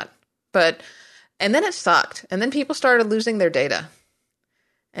after that. And then it sucked. And then people started losing their data.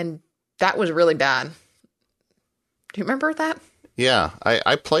 And that was really bad. Do you remember that? Yeah,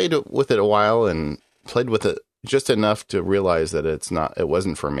 I played with it a while and played with it just enough to realize that it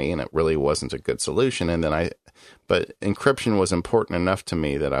wasn't for me, and it really wasn't a good solution. And then but encryption was important enough to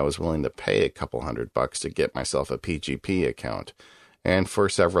me that I was willing to pay a couple $100 to get myself a PGP account. And for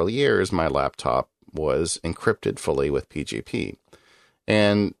several years, my laptop was encrypted fully with PGP.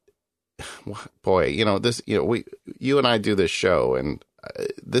 And boy, you and I do this show, and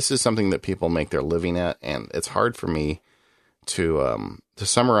this is something that people make their living at, and it's hard for me to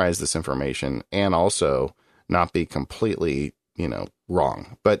summarize this information and also not be completely,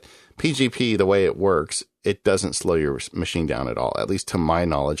 wrong. But PGP, the way it works, it doesn't slow your machine down at all. At least to my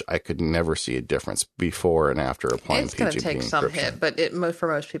knowledge, I could never see a difference before and after applying PGP. It's going to take some hit, but for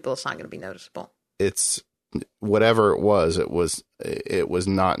most people, it's not going to be noticeable. It's whatever it was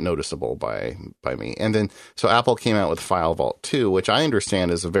not noticeable by me. And then, so Apple came out with FileVault 2, which I understand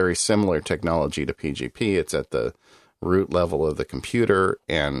is a very similar technology to PGP. It's at the root level of the computer,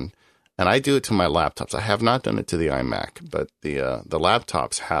 and I do it to my laptops. I have not done it to the iMac, but the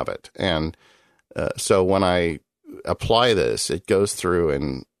laptops have it. And so when I apply this, it goes through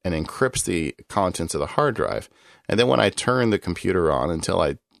and encrypts the contents of the hard drive. And then when I turn the computer on until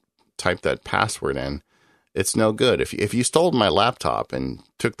I type that password in, it's no good. If you stole my laptop and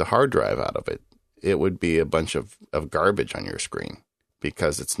took the hard drive out of it, it would be a bunch of garbage on your screen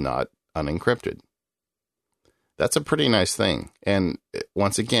because it's not unencrypted. That's a pretty nice thing. And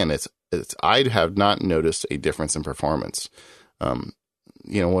once again, I have not noticed a difference in performance.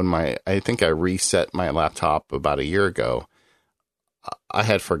 I think I reset my laptop about a year ago, I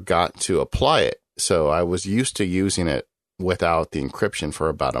had forgot to apply it. So I was used to using it without the encryption for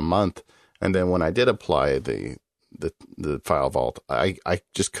about a month. And then when I did apply the FileVault, I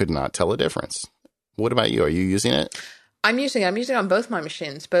just could not tell a difference. What about you? Are you using it? I'm using it on both my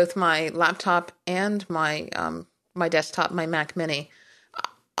machines, both my laptop and my desktop, my Mac Mini.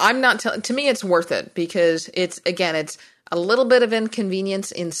 To me, it's worth it because it's a little bit of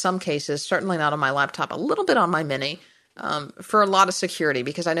inconvenience in some cases, certainly not on my laptop, a little bit on my Mini, for a lot of security,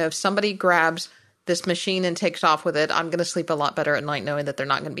 because I know if somebody grabs this machine and takes off with it, I'm going to sleep a lot better at night knowing that they're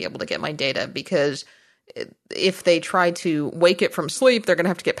not going to be able to get my data, because if they try to wake it from sleep, they're going to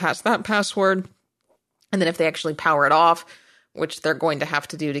have to get past that password. And then if they actually power it off, which they're going to have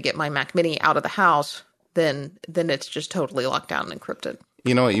to do to get my Mac Mini out of the house, then it's just totally locked down and encrypted.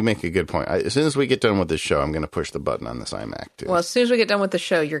 You know what? You make a good point. As soon as we get done with this show, I'm going to push the button on this iMac, too. Well, as soon as we get done with the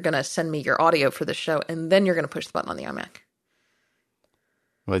show, you're going to send me your audio for the show, and then you're going to push the button on the iMac.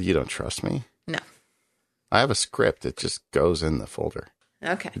 Well, you don't trust me? No. I have a script. It just goes in the folder.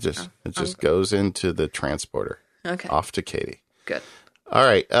 Okay. It just goes into the transporter. Okay. Off to Katie. Good. All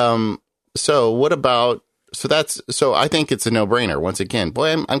right. So what about... So I think it's a no-brainer. Once again,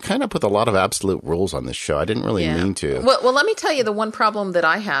 boy, I'm kind of put a lot of absolute rules on this show. I didn't really mean to. Well, let me tell you the one problem that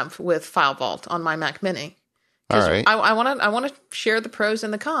I have with FileVault on my Mac Mini All right. I want to share the pros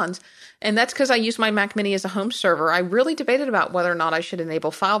and the cons. And that's because I use my Mac Mini as a home server. I really debated about whether or not I should enable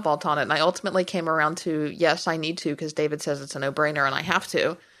File Vault on it. And I ultimately came around to, yes, I need to, because David says it's a no-brainer and I have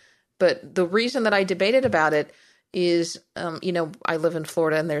to. But the reason that I debated about it is, I live in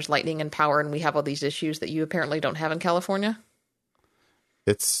Florida and there's lightning and power and we have all these issues that you apparently don't have in California.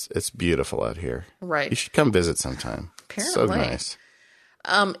 It's beautiful out here. Right. You should come visit sometime. Apparently. So nice.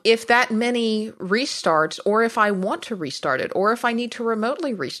 If that many restarts, or if I want to restart it, or if I need to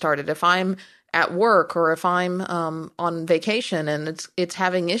remotely restart it, if I'm at work or if I'm on vacation and it's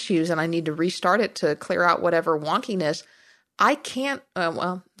having issues and I need to restart it to clear out whatever wonkiness, I can't.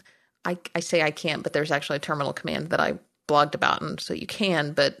 I say I can't, but there's actually a terminal command that I blogged about, and so you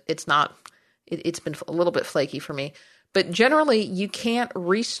can, but it's not. It's been a little bit flaky for me. But generally, you can't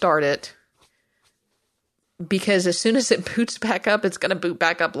restart it, because as soon as it boots back up, it's going to boot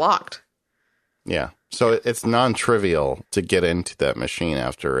back up locked. Yeah. So it's non-trivial to get into that machine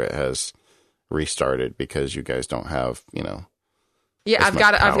after it has restarted, because you guys don't have, Yeah, I've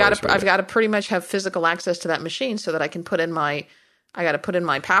got to pretty much have physical access to that machine so that I can put in my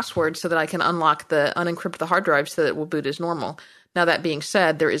password so that I can unencrypt the hard drive so that it will boot as normal. Now, that being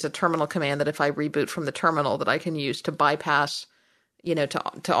said, there is a terminal command that if I reboot from the terminal that I can use to bypass,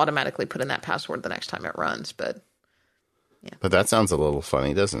 to automatically put in that password the next time it runs. But yeah. But that sounds a little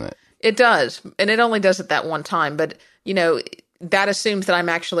funny, doesn't it? It does. And it only does it that one time. But, that assumes that I'm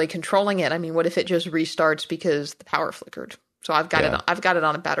actually controlling it. I mean, what if it just restarts because the power flickered? So I've got it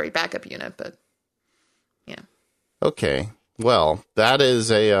on a battery backup unit, but yeah. Okay. Well, that is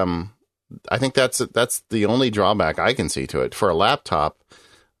I think that's the only drawback I can see to it. For a laptop,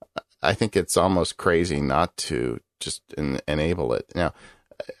 I think it's almost crazy not to just enable it. Now,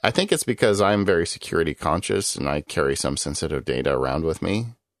 I think it's because I'm very security conscious and I carry some sensitive data around with me.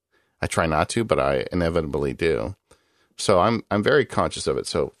 I try not to, but I inevitably do. So I'm very conscious of it.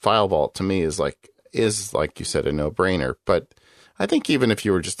 So File Vault to me is like you said, a no-brainer. But I think even if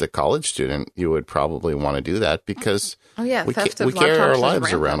you were just a college student, you would probably want to do that, because we carry our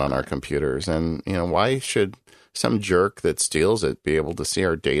lives around on our computers. And, why should some jerk that steals it be able to see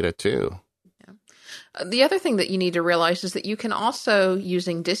our data too? Yeah. The other thing that you need to realize is that you can also,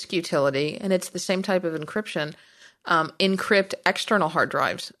 using disk utility, and it's the same type of encryption, encrypt external hard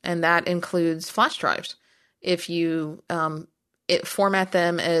drives. And that includes flash drives. If you format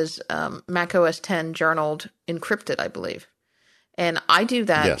them as Mac OS X journaled encrypted, I believe. And I do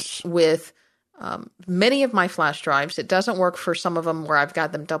that with many of my flash drives. It doesn't work for some of them where I've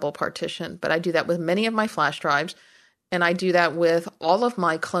got them double partitioned, but I do that with many of my flash drives. And I do that with all of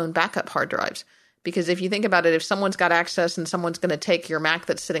my clone backup hard drives. Because if you think about it, if someone's got access and someone's going to take your Mac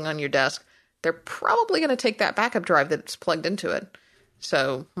that's sitting on your desk, they're probably going to take that backup drive that's plugged into it.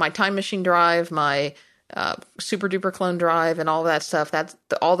 So my Time Machine drive, my Super Duper Clone drive, and all that stuff,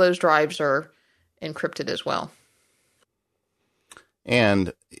 all those drives are encrypted as well.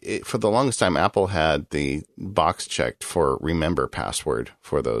 And for the longest time, Apple had the box checked for remember password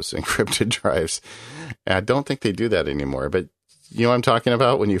for those encrypted drives. And I don't think they do that anymore. But you know what I'm talking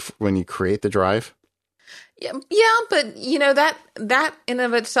about when you create the drive? Yeah, but that in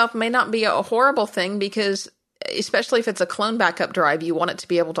of itself may not be a horrible thing, because especially if it's a clone backup drive, you want it to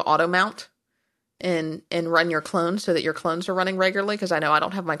be able to auto mount and run your clones so that your clones are running regularly. Because I know I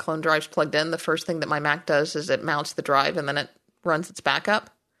don't have my clone drives plugged in. The first thing that my Mac does is it mounts the drive and then it runs its backup.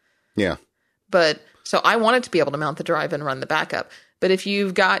 Yeah. But so I want it to be able to mount the drive and run the backup. But if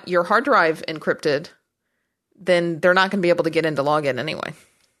you've got your hard drive encrypted, then they're not going to be able to get into login anyway.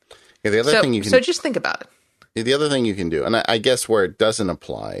 Yeah, the other thing you can, so just think about it. The other thing you can do, and I guess where it doesn't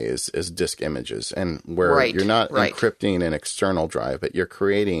apply is disk images, and where you're not encrypting an external drive, but you're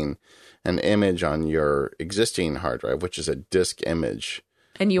creating an image on your existing hard drive, which is a disk image.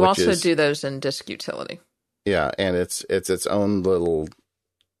 And you also do those in disk utility. Yeah, and it's its own little,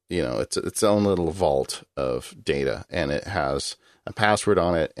 it's its own little vault of data, and it has a password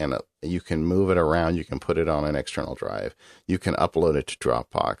on it, and you can move it around. You can put it on an external drive. You can upload it to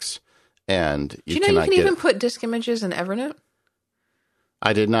Dropbox, and you can even put disk images in Evernote?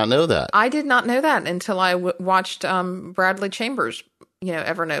 I did not know that. I did not know that until I watched Bradley Chambers,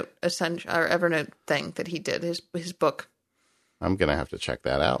 Evernote Evernote thing that he did, his book. I'm gonna have to check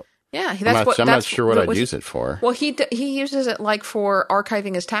that out. Yeah, I'm not sure what I'd use it for. Well, he uses it like for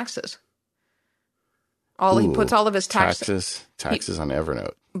archiving his taxes. He puts all of his taxes on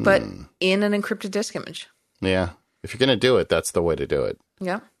Evernote, but in an encrypted disk image. Yeah, if you're going to do it, that's the way to do it.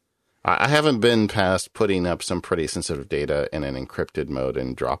 Yeah, I haven't been past putting up some pretty sensitive data in an encrypted mode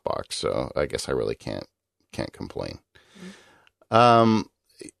in Dropbox, so I guess I really can't complain. Mm-hmm.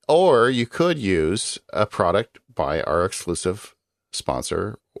 Or you could use a product by our exclusive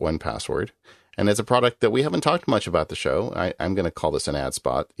sponsor, 1Password. And it's a product that we haven't talked much about the show. I'm going to call this an ad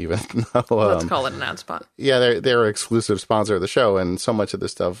spot, even though... Let's call it an ad spot. Yeah, they're an exclusive sponsor of the show, and so much of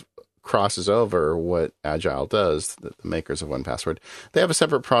this stuff crosses over what Agile does, the makers of 1Password. They have a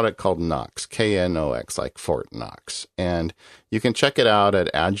separate product called Knox, Knox, like Fort Knox. And you can check it out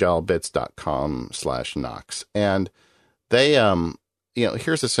at agilebits.com/Knox. And they,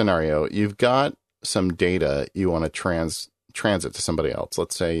 here's a scenario. You've got some data you want to transit to somebody else.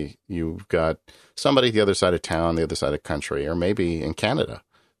 Let's say you've got somebody the other side of town, the other side of the country, or maybe in Canada,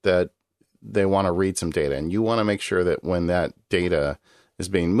 that they want to read some data. And you want to make sure that when that data is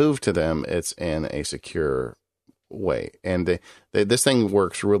being moved to them, it's in a secure way. And this thing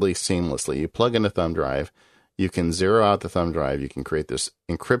works really seamlessly. You plug in a thumb drive, you can zero out the thumb drive, you can create this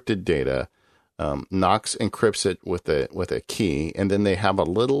encrypted data. Knox encrypts it with a key, and then they have a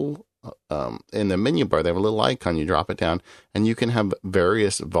little in the menu bar, they have a little icon. You drop it down, and you can have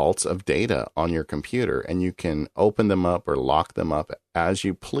various vaults of data on your computer, and you can open them up or lock them up as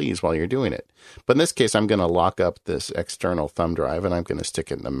you please while you're doing it. But in this case, I'm going to lock up this external thumb drive, and I'm going to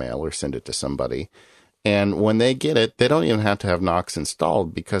stick it in the mail or send it to somebody. And when they get it, they don't even have to have Knox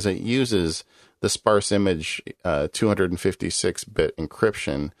installed, because it uses the sparse image 256-bit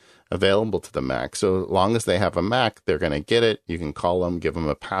encryption available to the Mac. So long as they have a Mac, they're going to get it. You can call them, give them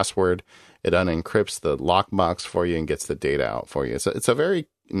a password. It unencrypts the lockbox for you and gets the data out for you. It's a very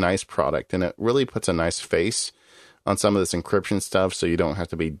nice product, and it really puts a nice face on some of this encryption stuff, so you don't have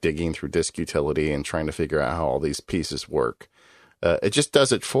to be digging through disk utility and trying to figure out how all these pieces work. It just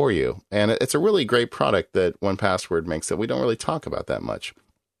does it for you. And it's a really great product that 1Password makes that we don't really talk about that much.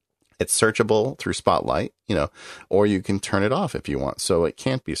 It's searchable through Spotlight, or you can turn it off if you want. So it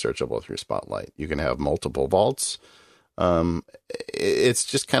can't be searchable through Spotlight. You can have multiple vaults. It's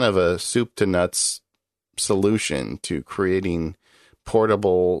just kind of a soup to nuts solution to creating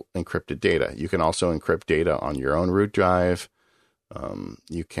portable encrypted data. You can also encrypt data on your own root drive.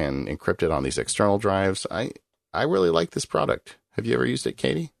 You can encrypt it on these external drives. I really like this product. Have you ever used it,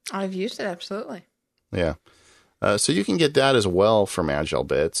 Katie? I've used it, absolutely. Yeah. So you can get that as well from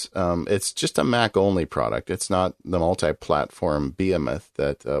AgileBits. It's just a Mac-only product. It's not the multi-platform behemoth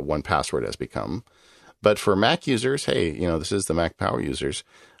that 1Password has become. But for Mac users, hey, this is the Mac Power users.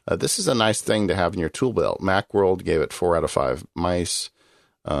 This is a nice thing to have in your tool belt. Macworld gave it 4 out of 5 mice.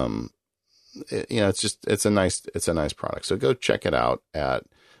 It's a nice product. So go check it out at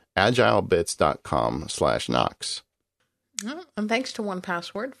agilebits.com/Knox. And thanks to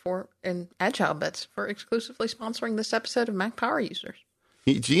 1Password and AgileBits for exclusively sponsoring this episode of Mac Power Users.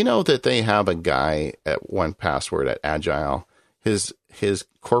 Do you know that they have a guy at 1Password at Agile? His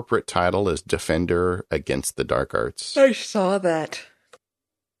corporate title is Defender Against the Dark Arts. I saw that.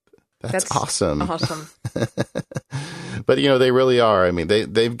 That's awesome. Awesome. But they really are. I mean,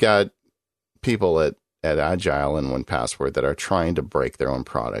 they've got people at Agile and 1Password that are trying to break their own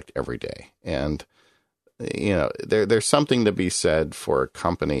product every day. And there's something to be said for a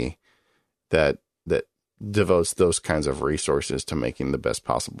company that devotes those kinds of resources to making the best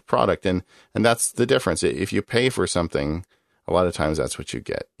possible product. And that's the difference. If you pay for something, a lot of times that's what you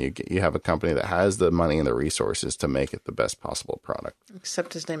get. You have a company that has the money and the resources to make it the best possible product.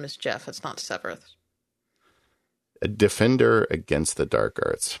 Except his name is Jeff. It's not Severus. A defender against the dark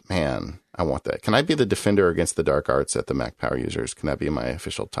arts. Man, I want that. Can I be the defender against the dark arts at the Mac Power Users? Can that be my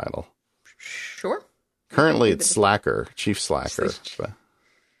official title? Sure. Currently, it's Slacker, Chief Slacker. But,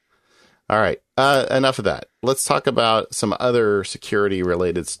 all right, enough of that. Let's talk about some other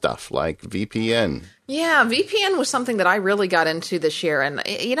security-related stuff, like VPN. Yeah, VPN was something that I really got into this year. And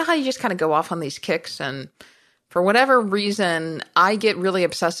you know how you just kind of go off on these kicks? And for whatever reason, I get really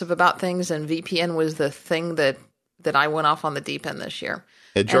obsessive about things, and VPN was the thing that I went off on the deep end this year.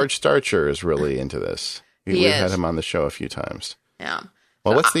 Yeah, George Starcher is really into this. We've had him on the show a few times. Yeah.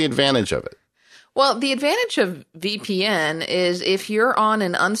 Well, what's the advantage of it? Well, the advantage of VPN is if you're on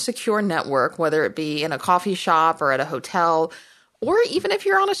an unsecure network, whether it be in a coffee shop or at a hotel, or even if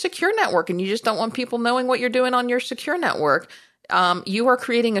you're on a secure network and you just don't want people knowing what you're doing on your secure network, you are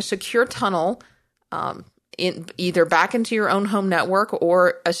creating a secure tunnel either back into your own home network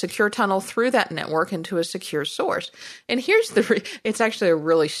or a secure tunnel through that network into a secure source. And here's it's actually a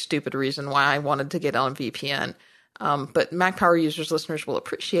really stupid reason why I wanted to get on VPN. But Mac Power Users listeners will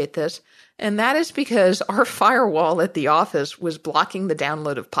appreciate this. And that is because our firewall at the office was blocking the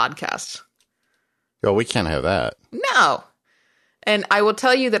download of podcasts. Oh, we can't have that. No. And I will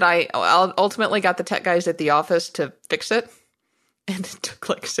tell you that I ultimately got the tech guys at the office to fix it. And it took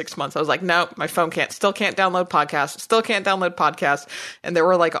like 6 months. I was like, no, my phone still can't download podcasts. And there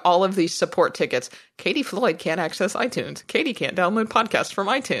were like all of these support tickets. Katie Floyd can't access iTunes. Katie can't download podcasts from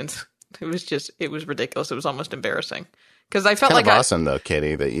iTunes. It was ridiculous. It was almost embarrassing. Because I felt kind like of awesome though,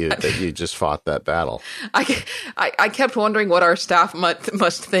 Katie, that you just fought that battle. I kept wondering what our staff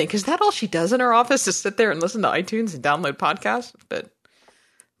must think. Is that all she does in her office, is sit there and listen to iTunes and download podcasts? But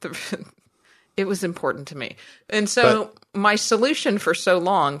it was important to me. And so my solution for so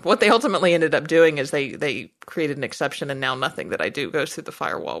long, what they ultimately ended up doing is they created an exception, and now nothing that I do goes through the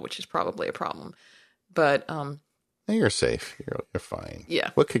firewall, which is probably a problem. But you're safe. You're fine.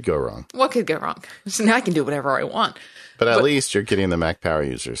 Yeah. What could go wrong? So now I can do whatever I want. But at least you're getting the Mac Power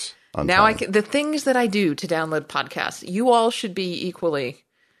users on now time. The things that I do to download podcasts, you all should be equally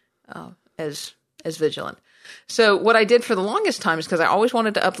as vigilant. So what I did for the longest time is because I always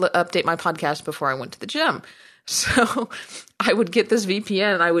wanted to update my podcast before I went to the gym. So I would get this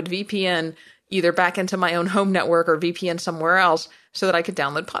VPN and I would VPN either back into my own home network or VPN somewhere else so that I could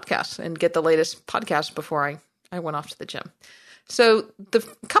download podcasts and get the latest podcasts before I went off to the gym. So the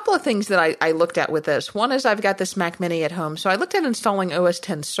couple of things that I looked at with this, one is I've got this Mac Mini at home. So I looked at installing OS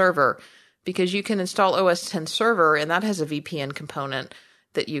X Server because you can install OS X Server and that has a VPN component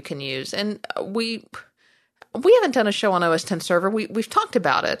that you can use. And we haven't done a show on OS X Server. We've talked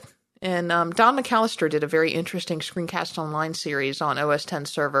about it. And Don McAllister did a very interesting Screencast Online series on OS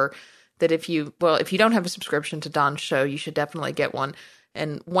X Server that if you don't have a subscription to Don's show, you should definitely get one.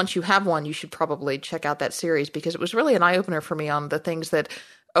 And once you have one, you should probably check out that series because it was really an eye-opener for me on the things that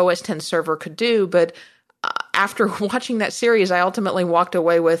OS X Server could do. But after watching that series, I ultimately walked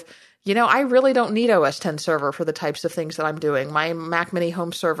away with, I really don't need OS X Server for the types of things that I'm doing. My Mac Mini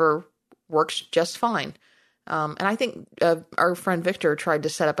home server works just fine. And I think our friend Victor tried to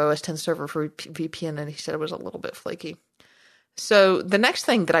set up OS X Server for VPN, and he said it was a little bit flaky. So the next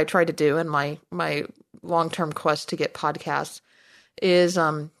thing that I tried to do in my long-term quest to get podcasts is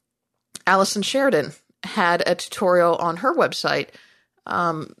Allison Sheridan had a tutorial on her website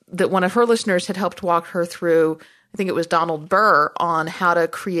that one of her listeners had helped walk her through. I think it was Donald Burr, on how to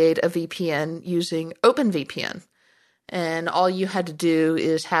create a VPN using OpenVPN. And all you had to do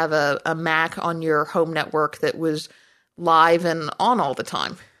is have a Mac on your home network that was live and on all the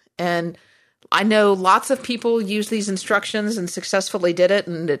time. And I know lots of people use these instructions and successfully did it.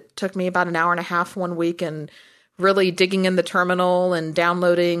 And it took me about an hour and a half one week and really digging in the terminal and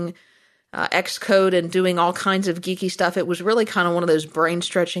downloading Xcode and doing all kinds of geeky stuff. It was really kind of one of those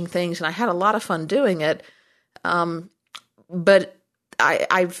brain-stretching things, and I had a lot of fun doing it. But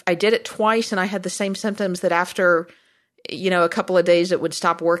I did it twice, and I had the same symptoms that after a couple of days it would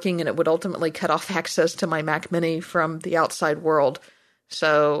stop working, and it would ultimately cut off access to my Mac Mini from the outside world.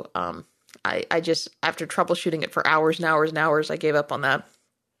 So I just, after troubleshooting it for hours and hours and hours, I gave up on that.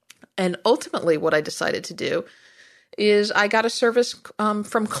 And ultimately what I decided to do is I got a service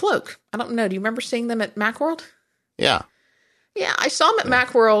from Cloak. I don't know. Do you remember seeing them at Macworld? Yeah. Yeah, I saw them at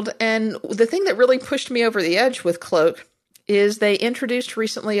Macworld, and the thing that really pushed me over the edge with Cloak is they introduced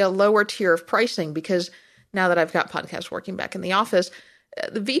recently a lower tier of pricing, because now that I've got podcasts working back in the office,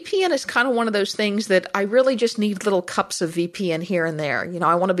 the VPN is kind of one of those things that I really just need little cups of VPN here and there.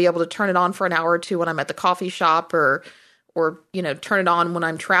 I want to be able to turn it on for an hour or two when I'm at the coffee shop or turn it on when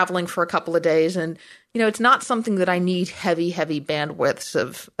I'm traveling for a couple of days. And, it's not something that I need heavy bandwidths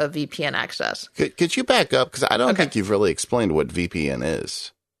of VPN access. Could you back up? Because I don't think you've really explained what VPN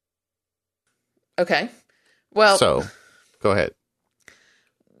is. Okay. Well, so go ahead.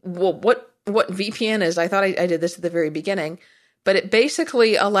 Well, what VPN is, I thought I did this at the very beginning, but it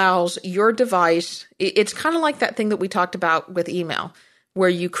basically allows your device, it's kind of like that thing that we talked about with email, where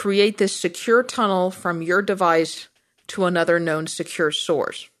you create this secure tunnel from your device to another known secure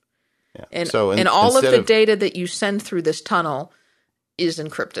source. Yeah. And all of the data that you send through this tunnel is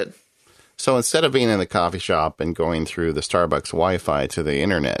encrypted. So instead of being in the coffee shop and going through the Starbucks Wi-Fi to the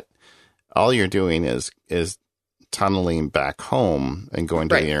internet, all you're doing is tunneling back home and going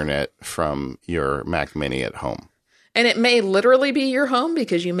to the internet from your Mac Mini at home. And it may literally be your home,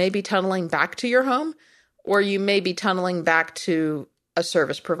 because you may be tunneling back to your home, or you may be tunneling back to a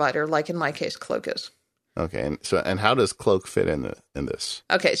service provider, like in my case, Cloak is. Okay. And how does Cloak fit in this?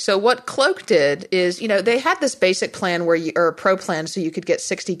 Okay. So what Cloak did is, they had this basic plan or a pro plan, so you could get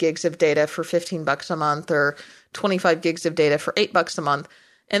 60 gigs of data for $15 a month or 25 gigs of data for $8 a month.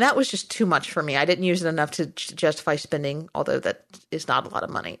 And that was just too much for me. I didn't use it enough to justify spending, although that is not a lot of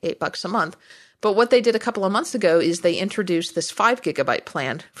money, $8 a month. But what they did a couple of months ago is they introduced this 5 gigabyte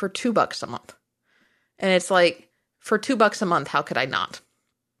plan for $2 a month. And it's like, for $2 a month, how could I not?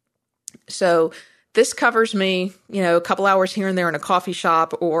 So this covers me, a couple hours here and there in a coffee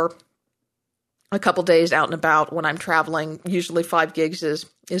shop or a couple days out and about when I'm traveling. Usually 5 gigs is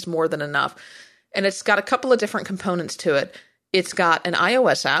more than enough. And it's got a couple of different components to it. It's got an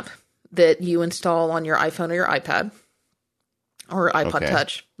iOS app that you install on your iPhone or your iPad or iPod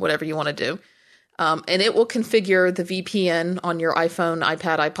Touch, whatever you want to do. And it will configure the VPN on your iPhone,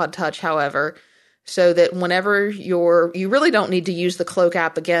 iPad, iPod Touch, however, so that whenever you really don't need to use the Cloak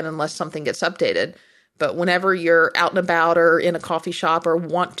app again unless something gets updated. But whenever you're out and about or in a coffee shop or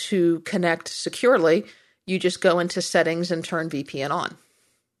want to connect securely, you just go into settings and turn VPN on.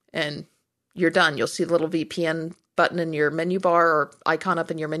 And you're done. You'll see the little VPN button in your menu bar or icon up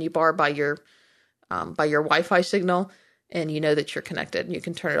in your menu bar by your Wi-Fi signal, and you know that you're connected. You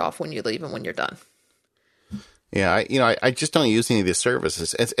can turn it off when you leave and when you're done. Yeah, I just don't use any of these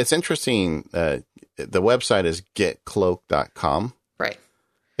services. It's interesting. The website is getcloak.com. Right.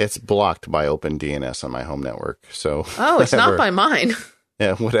 It's blocked by OpenDNS on my home network. So it's not by mine.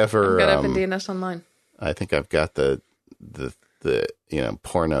 Yeah, whatever. I've got OpenDNS on mine. I think I've got the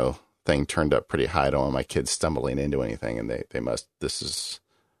porno thing turned up pretty high. I don't want my kids stumbling into anything, and this is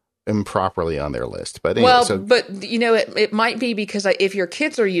improperly on their list. But anyway, it might be because if your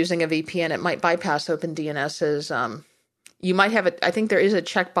kids are using a VPN, it might bypass OpenDNS's. You might have I think there is a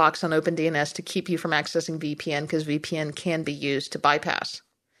checkbox on OpenDNS to keep you from accessing VPN because VPN can be used to bypass.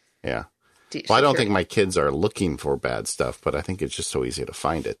 Yeah. Well, I don't think my kids are looking for bad stuff, but I think it's just so easy to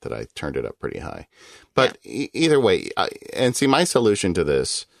find it that I turned it up pretty high. But either way, my solution to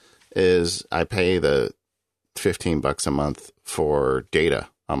this is I pay the $15 a month for data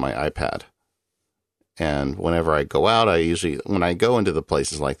on my iPad. And whenever I go out, when I go into the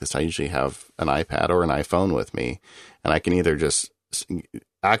places like this, I usually have an iPad or an iPhone with me, and I can either just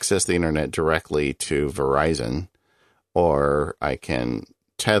access the internet directly to Verizon, or I can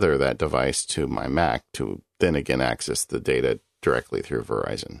tether that device to my Mac to then again access the data directly through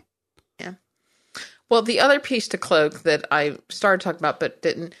Verizon. Yeah. Well, the other piece to Cloak that I started talking about but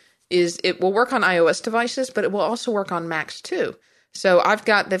didn't is it will work on iOS devices, but it will also work on Macs too. So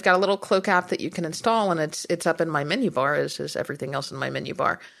they've got a little Cloak app that you can install, and it's up in my menu bar as is everything else in my menu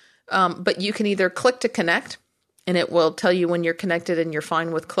bar. But you can either click to connect, and it will tell you when you're connected and you're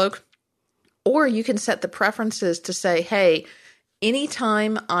fine with Cloak, or you can set the preferences to say, hey,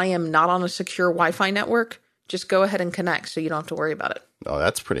 anytime I am not on a secure Wi-Fi network, just go ahead and connect so you don't have to worry about it. Oh,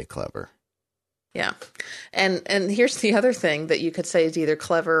 that's pretty clever. Yeah. And here's the other thing that you could say is either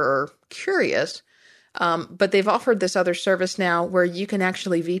clever or curious. But they've offered this other service now where you can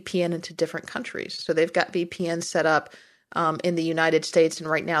actually VPN into different countries. So they've got VPN set up in the United States, and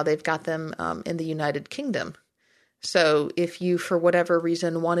right now they've got them in the United Kingdom. So if you, for whatever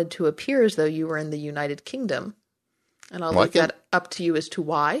reason, wanted to appear as though you were in the United Kingdom, and I'll leave that up to you as to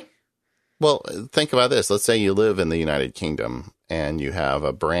why. Well, think about this. Let's say you live in the United Kingdom and you have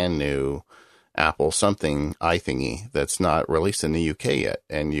a brand new Apple something iThingy that's not released in the UK yet,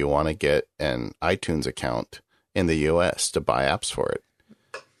 and you want to get an iTunes account in the US to buy apps for it.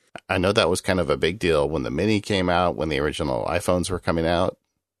 I know that was kind of a big deal when the Mini came out, when the original iPhones were coming out.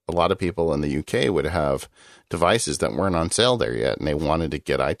 A lot of people in the UK would have devices that weren't on sale there yet, and they wanted to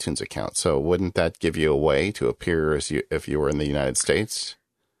get iTunes accounts. So wouldn't that give you a way to appear if you were in the United States?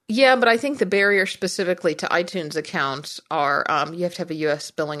 Yeah, but I think the barrier specifically to iTunes accounts are you have to have a U.S.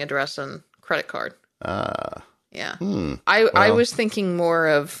 billing address and credit card. Yeah. I was thinking more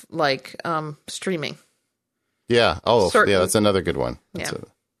of like streaming. Yeah. Oh, yeah, that's another good one.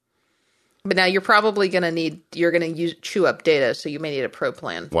 But now you're probably going to chew up data, so you may need a pro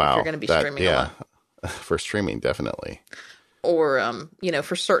plan. Wow. If you're going to be streaming a lot. For streaming, definitely. Or,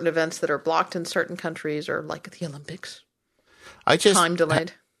 for certain events that are blocked in certain countries, or like the Olympics. Time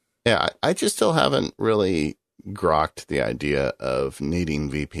delayed. Yeah, I just still haven't really grokked the idea of needing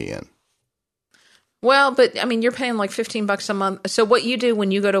VPN. Well, but I mean, you're paying like $15 a month. So what you do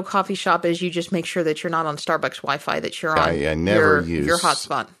when you go to a coffee shop is you just make sure that you're not on Starbucks Wi-Fi, that you're on your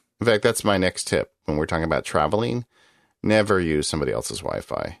hotspot. In fact, that's my next tip when we're talking about traveling. Never use somebody else's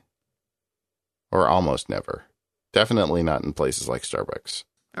Wi-Fi. Or almost never. Definitely not in places like Starbucks.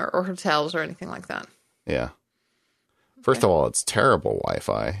 Or hotels or anything like that. Yeah. First of all, it's terrible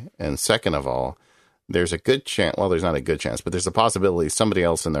Wi-Fi. And second of all, there's a good chance, well, there's not a good chance, but there's a possibility somebody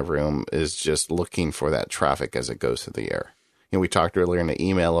else in the room is just looking for that traffic as it goes through the air. We talked earlier in the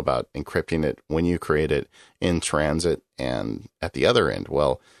email about encrypting it when you create it in transit and at the other end.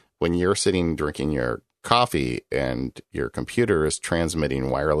 Well, when you're sitting drinking your coffee and your computer is transmitting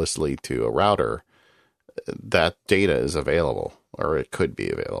wirelessly to a router, that data is available, or it could be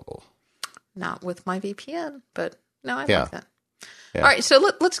available. Not with my VPN, but no, I like that. Yeah. All right, so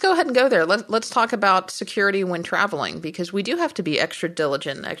let's go ahead and go there. Let's talk about security when traveling, because we do have to be extra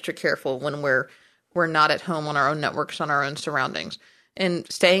diligent, extra careful when we're not at home on our own networks, on our own surroundings, and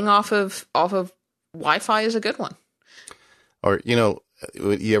staying off of Wi-Fi is a good one. Or,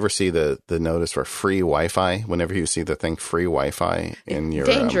 you ever see the notice for free Wi-Fi? Whenever you see the thing free Wi-Fi in your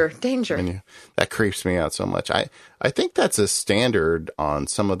danger. That creeps me out so much. I think that's a standard on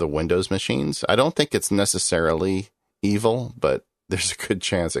some of the Windows machines. I don't think it's necessarily evil, but there's a good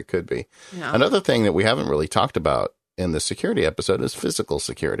chance it could be. Yeah. Another thing that we haven't really talked about in the security episode is physical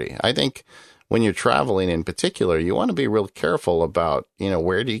security. I think when you're traveling in particular, you want to be real careful about,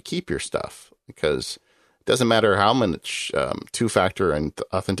 where do you keep your stuff? Because it doesn't matter how much two-factor and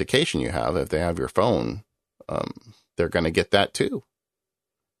authentication you have. If they have your phone, they're going to get that too.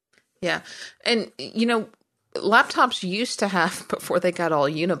 Yeah. And, laptops used to have, before they got all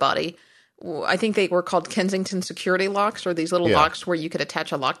unibody, I think they were called Kensington security locks, or these little locks where you could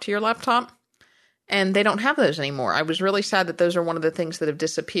attach a lock to your laptop. And they don't have those anymore. I was really sad that those are one of the things that have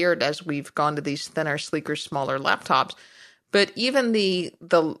disappeared as we've gone to these thinner, sleeker, smaller laptops. But even the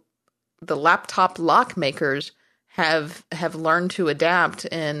laptop lock makers have learned to adapt,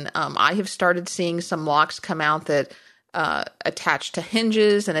 and I have started seeing some locks come out that attach to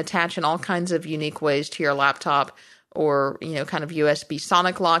hinges and attach in all kinds of unique ways to your laptop, or kind of USB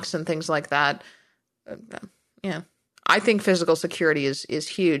sonic locks and things like that. Yeah, I think physical security is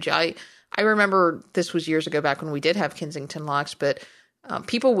huge. I remember this was years ago back when we did have Kensington locks, but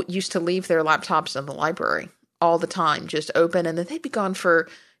people used to leave their laptops in the library all the time, just open, and then they'd be gone for,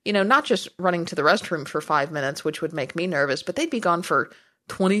 not just running to the restroom for 5 minutes, which would make me nervous, but they'd be gone for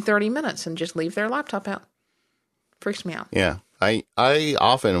 20, 30 minutes and just leave their laptop out. Freaks me out. Yeah. I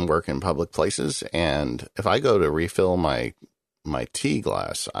often work in public places, and if I go to refill my tea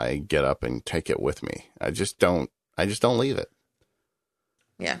glass, I get up and take it with me. I just don't leave it.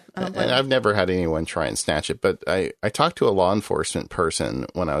 Yeah. And I've never had anyone try and snatch it, but I talked to a law enforcement person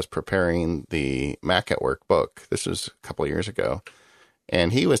when I was preparing the Mac at Work book. This was a couple of years ago.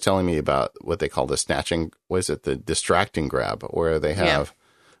 And he was telling me about what they call the snatching, the distracting grab, where they have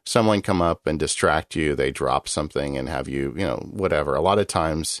someone come up and distract you. They drop something and have you, whatever. A lot of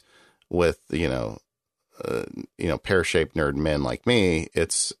times with, pear-shaped nerd men like me,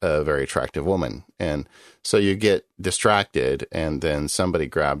 it's a very attractive woman. And so you get distracted, and then somebody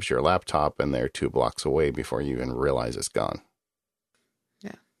grabs your laptop and they're 2 blocks away before you even realize it's gone.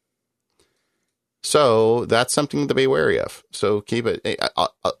 Yeah. So that's something to be wary of. So keep it.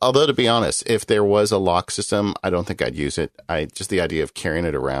 Although, to be honest, if there was a lock system, I don't think I'd use it. Just the idea of carrying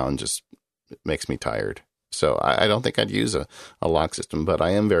it around just makes me tired. So I don't think I'd use a lock system, but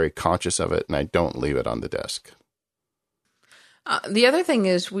I am very conscious of it, and I don't leave it on the desk. The other thing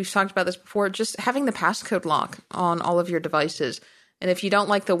is, we've talked about this before, just having the passcode lock on all of your devices. And if you don't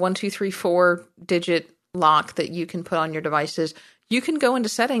like the 1, 2, 3, 4 digit lock that you can put on your devices, you can go into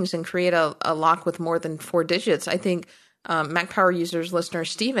settings and create a lock with more than 4 digits. I think Mac Power Users listener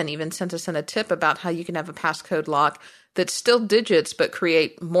Steven even sent us in a tip about how you can have a passcode lock that's still digits but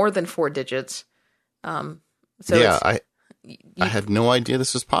create more than 4 digits. I had no idea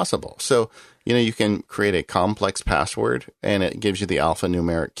this was possible. So, you can create a complex password, and it gives you the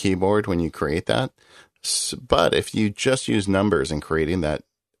alphanumeric keyboard when you create that. But if you just use numbers in creating that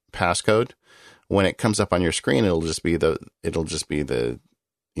passcode, when it comes up on your screen, it'll just be the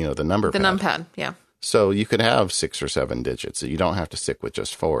number pad. The numpad, yeah. So you could have 6 or 7 digits. You don't have to stick with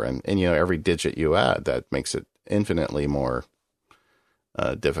just 4. And every digit you add, that makes it infinitely more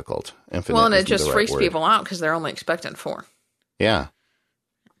difficult. Well, and it just freaks people out because they're only expecting 4. Yeah.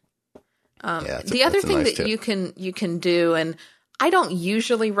 The other thing that you can do, and I don't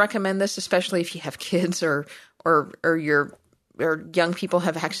usually recommend this, especially if you have kids or young people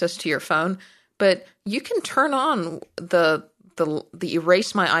have access to your phone, but you can turn on the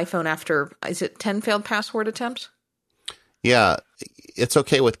erase my iPhone after, is it 10 failed password attempts? Yeah, it's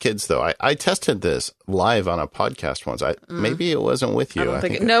okay with kids, though. I tested this live on a podcast once. Maybe it wasn't with you.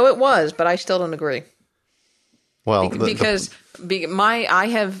 No, it was, but I still don't agree. Well, I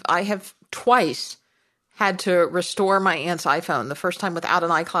have twice had to restore my aunt's iPhone. The first time without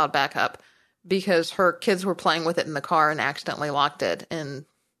an iCloud backup because her kids were playing with it in the car and accidentally locked it and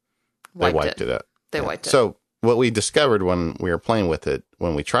wiped it out. They wiped it. So what we discovered when we were playing with it,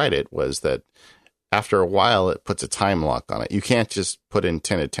 when we tried it, was that after a while, it puts a time lock on it. You can't just put in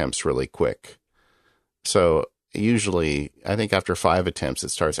 10 attempts really quick. So usually, I think after 5 attempts, it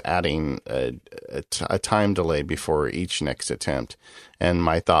starts adding a time delay before each next attempt. And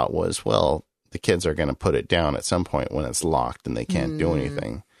my thought was, well, the kids are going to put it down at some point when it's locked and they can't do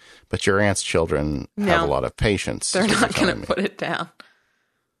anything. But your aunt's children have a lot of patience. They're not going to put it down.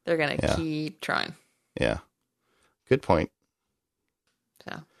 They're going to keep trying. Yeah. Good point.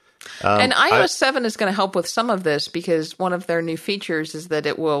 So. And iOS 7 is going to help with some of this because one of their new features is that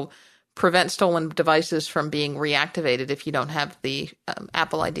it will prevent stolen devices from being reactivated if you don't have the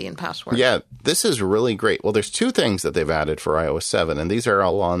Apple ID and password. Yeah, this is really great. Well, there's two things that they've added for iOS 7, and these are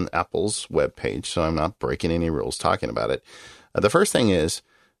all on Apple's webpage, so I'm not breaking any rules talking about it. The first thing is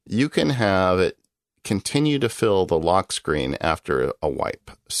you can have it continue to fill the lock screen after a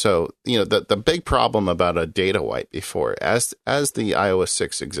wipe. So, the big problem about a data wipe before, as the iOS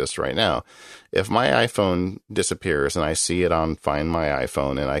 6 exists right now, if my iPhone disappears and I see it on Find My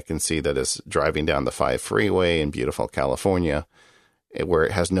iPhone and I can see that it's driving down the 5 freeway in beautiful California, where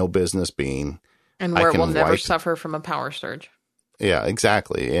it has no business being. And where it will never suffer from a power surge. Yeah,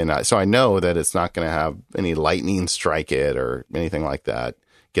 exactly. And so I know that it's not going to have any lightning strike it or anything like that,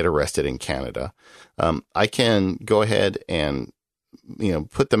 get arrested in Canada. I can go ahead and,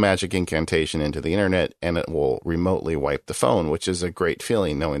 put the magic incantation into the internet and it will remotely wipe the phone, which is a great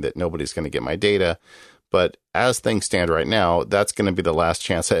feeling knowing that nobody's going to get my data. But as things stand right now, that's going to be the last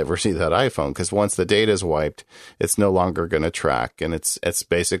chance I ever see that iPhone, because once the data is wiped, it's no longer going to track, and it's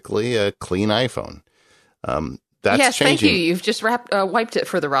basically a clean iPhone. That's changing. Thank you. You've just wiped it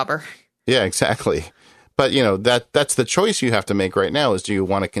for the robber. Yeah, exactly. But, that's the choice you have to make right now is, do you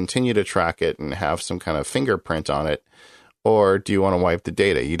want to continue to track it and have some kind of fingerprint on it, or do you want to wipe the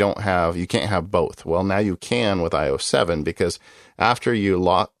data? You can't have both. Well, now you can with iOS 7, because after you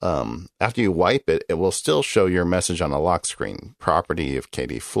wipe it, it will still show your message on the lock screen, property of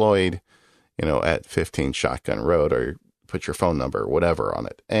Katie Floyd, at 15 Shotgun Road, or put your phone number, whatever on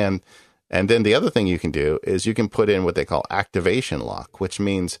it. And then the other thing you can do is you can put in what they call activation lock, which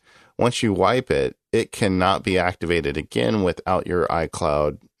means once you wipe it, it cannot be activated again without your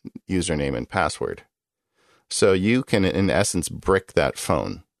iCloud username and password. So you can, in essence, brick that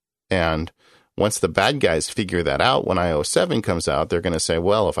phone. And once the bad guys figure that out, when iOS 7 comes out, they're going to say,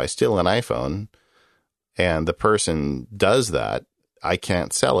 well, if I steal an iPhone and the person does that, I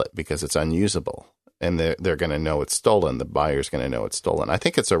can't sell it because it's unusable. And they're going to know it's stolen. The buyer's going to know it's stolen. I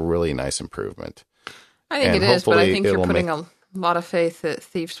think it's a really nice improvement. I think it is, but I think you're putting a lot of faith that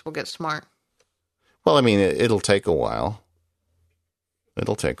thieves will get smart. Well, I mean, it'll take a while.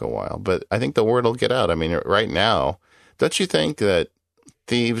 But I think the word will get out. I mean, right now, don't you think that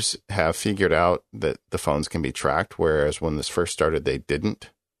thieves have figured out that the phones can be tracked, whereas when this first started, they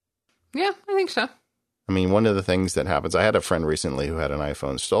didn't? Yeah, I think so. I mean, one of the things that happens, I had a friend recently who had an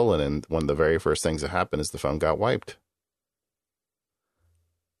iPhone stolen, and one of the very first things that happened is the phone got wiped.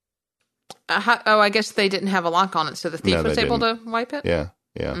 I guess they didn't have a lock on it, so the thief was able to wipe it? Yeah.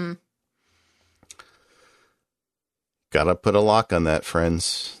 Gotta put a lock on that,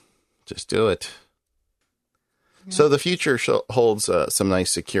 friends. Just do it. Yeah. So the future holds some nice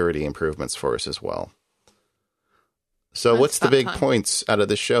security improvements for us as well. So what's the big points out of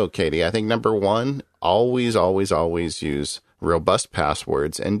the show, Katie? I think number one, always, always, always use robust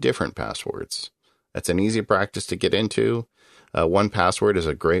passwords and different passwords. That's an easy practice to get into. 1Password is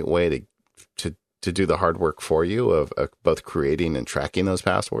a great way to do the hard work for you of both creating and tracking those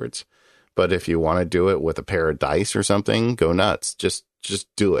passwords. But if you want to do it with a pair of dice or something, go nuts. Just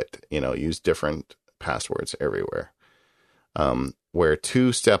do it. Use different passwords everywhere. Where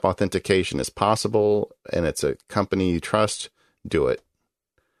 2-step authentication is possible and it's a company you trust, do it.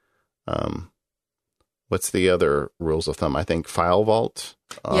 What's the other rules of thumb? I think File Vault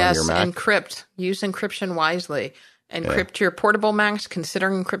on your Mac. Encrypt. Use encryption wisely. Encrypt your portable Macs. Consider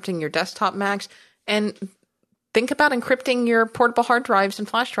encrypting your desktop Macs. And think about encrypting your portable hard drives and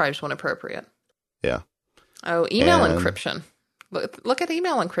flash drives when appropriate. Yeah. Oh, email encryption. Look at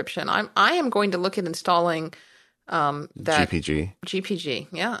email encryption. I am going to look at installing that GPG.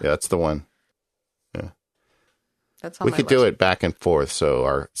 Yeah. Yeah, that's the one. Yeah. That's on we my could list. do it back and forth. So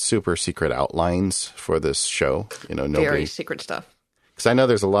our super secret outlines for this show, very secret stuff. Because I know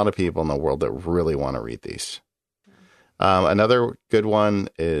there's a lot of people in the world that really want to read these. Another good one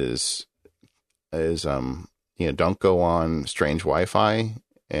is don't go on strange Wi-Fi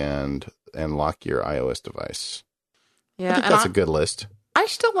and lock your iOS device. Yeah, I think that's a good list. I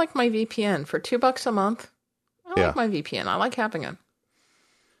still like my VPN for $2 a month. I like my VPN. I like having it.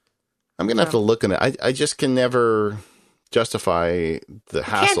 I'm going to have to look at it. I just can never justify the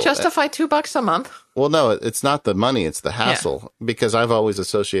hassle. You can't justify $2 a month. Well, no, it's not the money. It's the hassle because I've always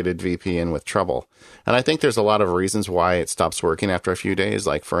associated VPN with trouble. And I think there's a lot of reasons why it stops working after a few days.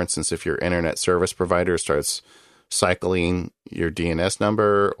 Like, for instance, if your internet service provider starts cycling your DNS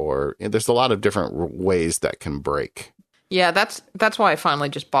number, or there's a lot of different ways that can break. Yeah, that's why I finally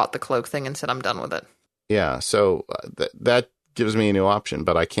just bought the Cloak thing and said I'm done with it. Yeah, so that gives me a new option,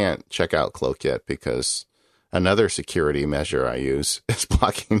 but I can't check out Cloak yet because another security measure I use is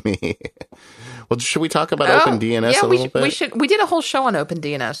blocking me. Well, should we talk about OpenDNS a little bit? We did a whole show on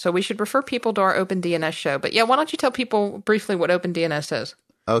OpenDNS, so we should refer people to our OpenDNS show. But yeah, why don't you tell people briefly what OpenDNS is?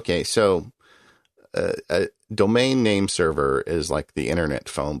 Okay, so a domain name server is like the internet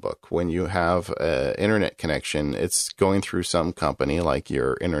phone book. When you have an internet connection, it's going through some company like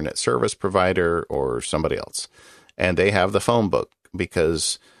your internet service provider or somebody else. And they have the phone book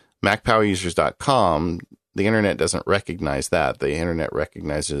because MacPowerUsers.com, the internet doesn't recognize that. The internet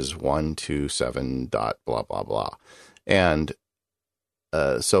recognizes 127 dot blah, blah, blah. And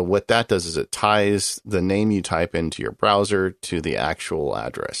so what that does is it ties the name you type into your browser to the actual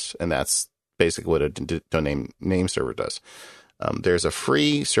address. And that's basically what a domain name server does. There's a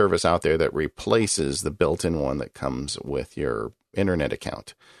free service out there that replaces the built-in one that comes with your internet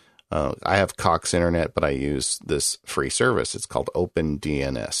account. I have Cox Internet, but I use this free service. It's called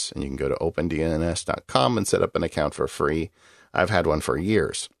OpenDNS, and you can go to opendns.com and set up an account for free. I've had one for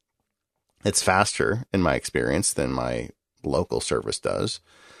years. It's faster, in my experience, than my local service does.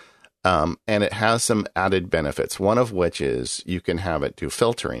 And it has some added benefits, one of which is you can have it do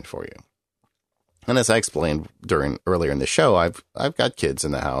filtering for you. And as I explained earlier in the show, I've got kids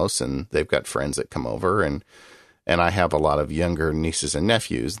in the house, and they've got friends that come over, and I have a lot of younger nieces and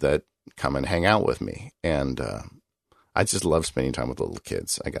nephews that come and hang out with me. And I just love spending time with little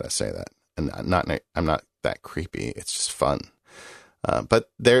kids. I got to say that. And I'm not that creepy. It's just fun.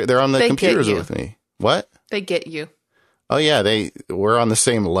 But they're on the computers with me. What? They get you. Oh yeah, we're on the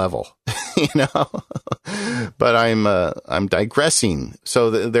same level, you know. But I'm digressing. So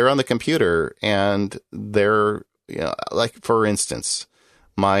they're on the computer, and they're, you know, like for instance,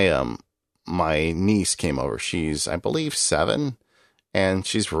 my niece came over. She's, I believe, 7, and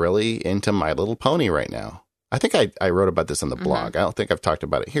she's really into My Little Pony right now. I think I wrote about this on the blog. I don't think I've talked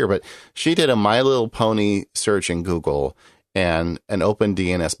about it here, but she did a My Little Pony search in Google, and an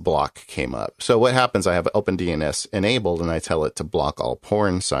OpenDNS block came up. So what happens, I have OpenDNS enabled, and I tell it to block all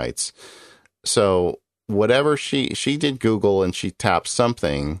porn sites. So whatever she did Google, and she tapped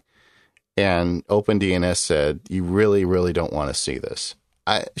something, and OpenDNS said, you really, really don't want to see this.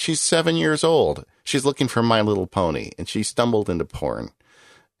 She's 7 years old. She's looking for My Little Pony, and she stumbled into porn.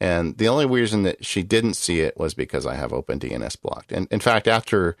 And the only reason that she didn't see it was because I have OpenDNS blocked. And in fact,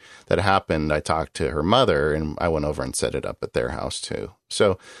 after that happened, I talked to her mother, and I went over and set it up at their house too.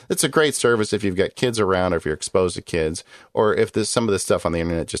 So it's a great service if you've got kids around, or if you're exposed to kids, or if there's some of this stuff on the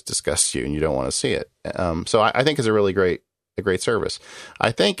internet just disgusts you and you don't want to see it. So I think it's a really great service.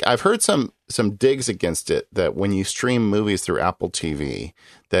 I think I've heard some digs against it, that when you stream movies through Apple TV,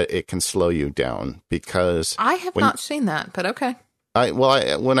 that it can slow you down, because I have not seen that, but okay.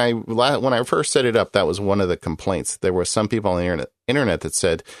 When I first set it up, that was one of the complaints. There were some people on the internet that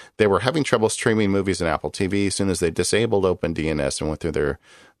said they were having trouble streaming movies in Apple TV. As soon as they disabled OpenDNS and went through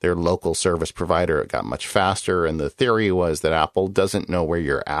their local service provider, it got much faster. And the theory was that Apple doesn't know where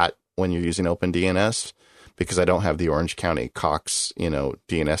you're at when you're using OpenDNS, because I don't have the Orange County Cox,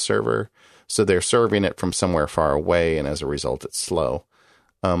 DNS server. So they're serving it from somewhere far away, and as a result, it's slow.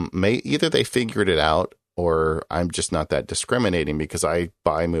 Either they figured it out, or I'm just not that discriminating, because I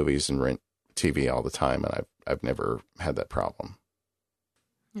buy movies and rent TV all the time, and I've never had that problem.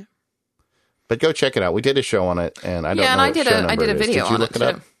 Yeah. But go check it out. We did a show on it, and I don't know what show number I did a video on it. Did you look it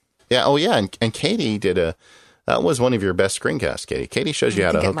up? Too. Yeah. Oh, yeah. And Katie did that was one of your best screencasts, Katie. Katie shows you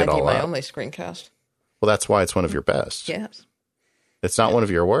how to hook it all up. It might be my only screencast. Well, that's why it's one of your best. Yes. It's not one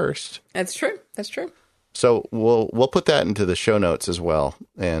of your worst. That's true. That's true. So we'll put that into the show notes as well,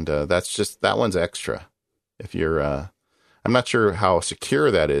 and that one's extra. If you're, I'm not sure how secure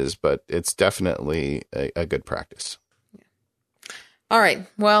that is, but it's definitely a good practice. Yeah. All right.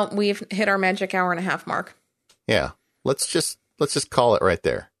 Well, we've hit our magic hour and a half mark. Yeah. Let's just call it right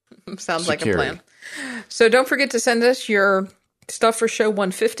there. Sounds security. Like a plan. So don't forget to send us your stuff for show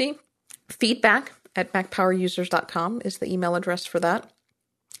 150. Feedback at MacPowerUsers.com is the email address for that.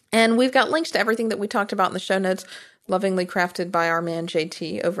 And we've got links to everything that we talked about in the show notes, lovingly crafted by our man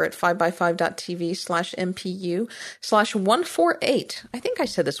JT over at 5x5.tv/MPU/148. I think I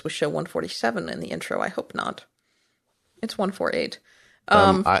said this was show 147 in the intro. I hope not. It's 148.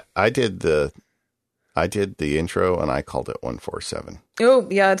 I did the intro, and I called it 147. Oh,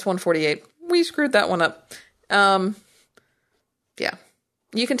 yeah, it's 148. We screwed that one up. Yeah.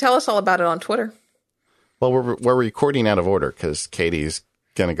 You can tell us all about it on Twitter. Well, we're recording out of order because Katie's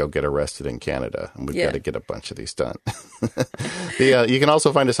going to go get arrested in Canada, and we've got to get a bunch of these done. You can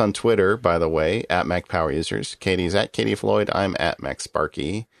also find us on Twitter, by the way, at Mac Power Users. Katie's at Katie Floyd. I'm at Mac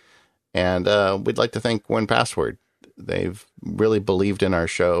Sparky. And we'd like to thank 1Password. They've really believed in our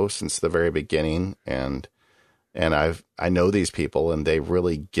show since the very beginning, and I know these people, and they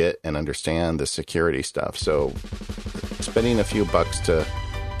really get and understand the security stuff. So spending a few bucks to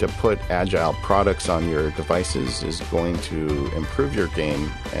put agile products on your devices is going to improve your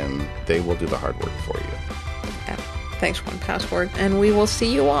game, and they will do the hard work for you. Yeah. Thanks, 1Password. And we will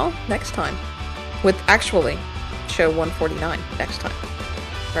see you all next time with actually show 149 next time.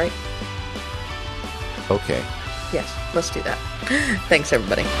 Right? Okay. Yes, let's do that. Thanks,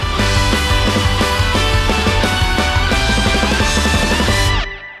 everybody.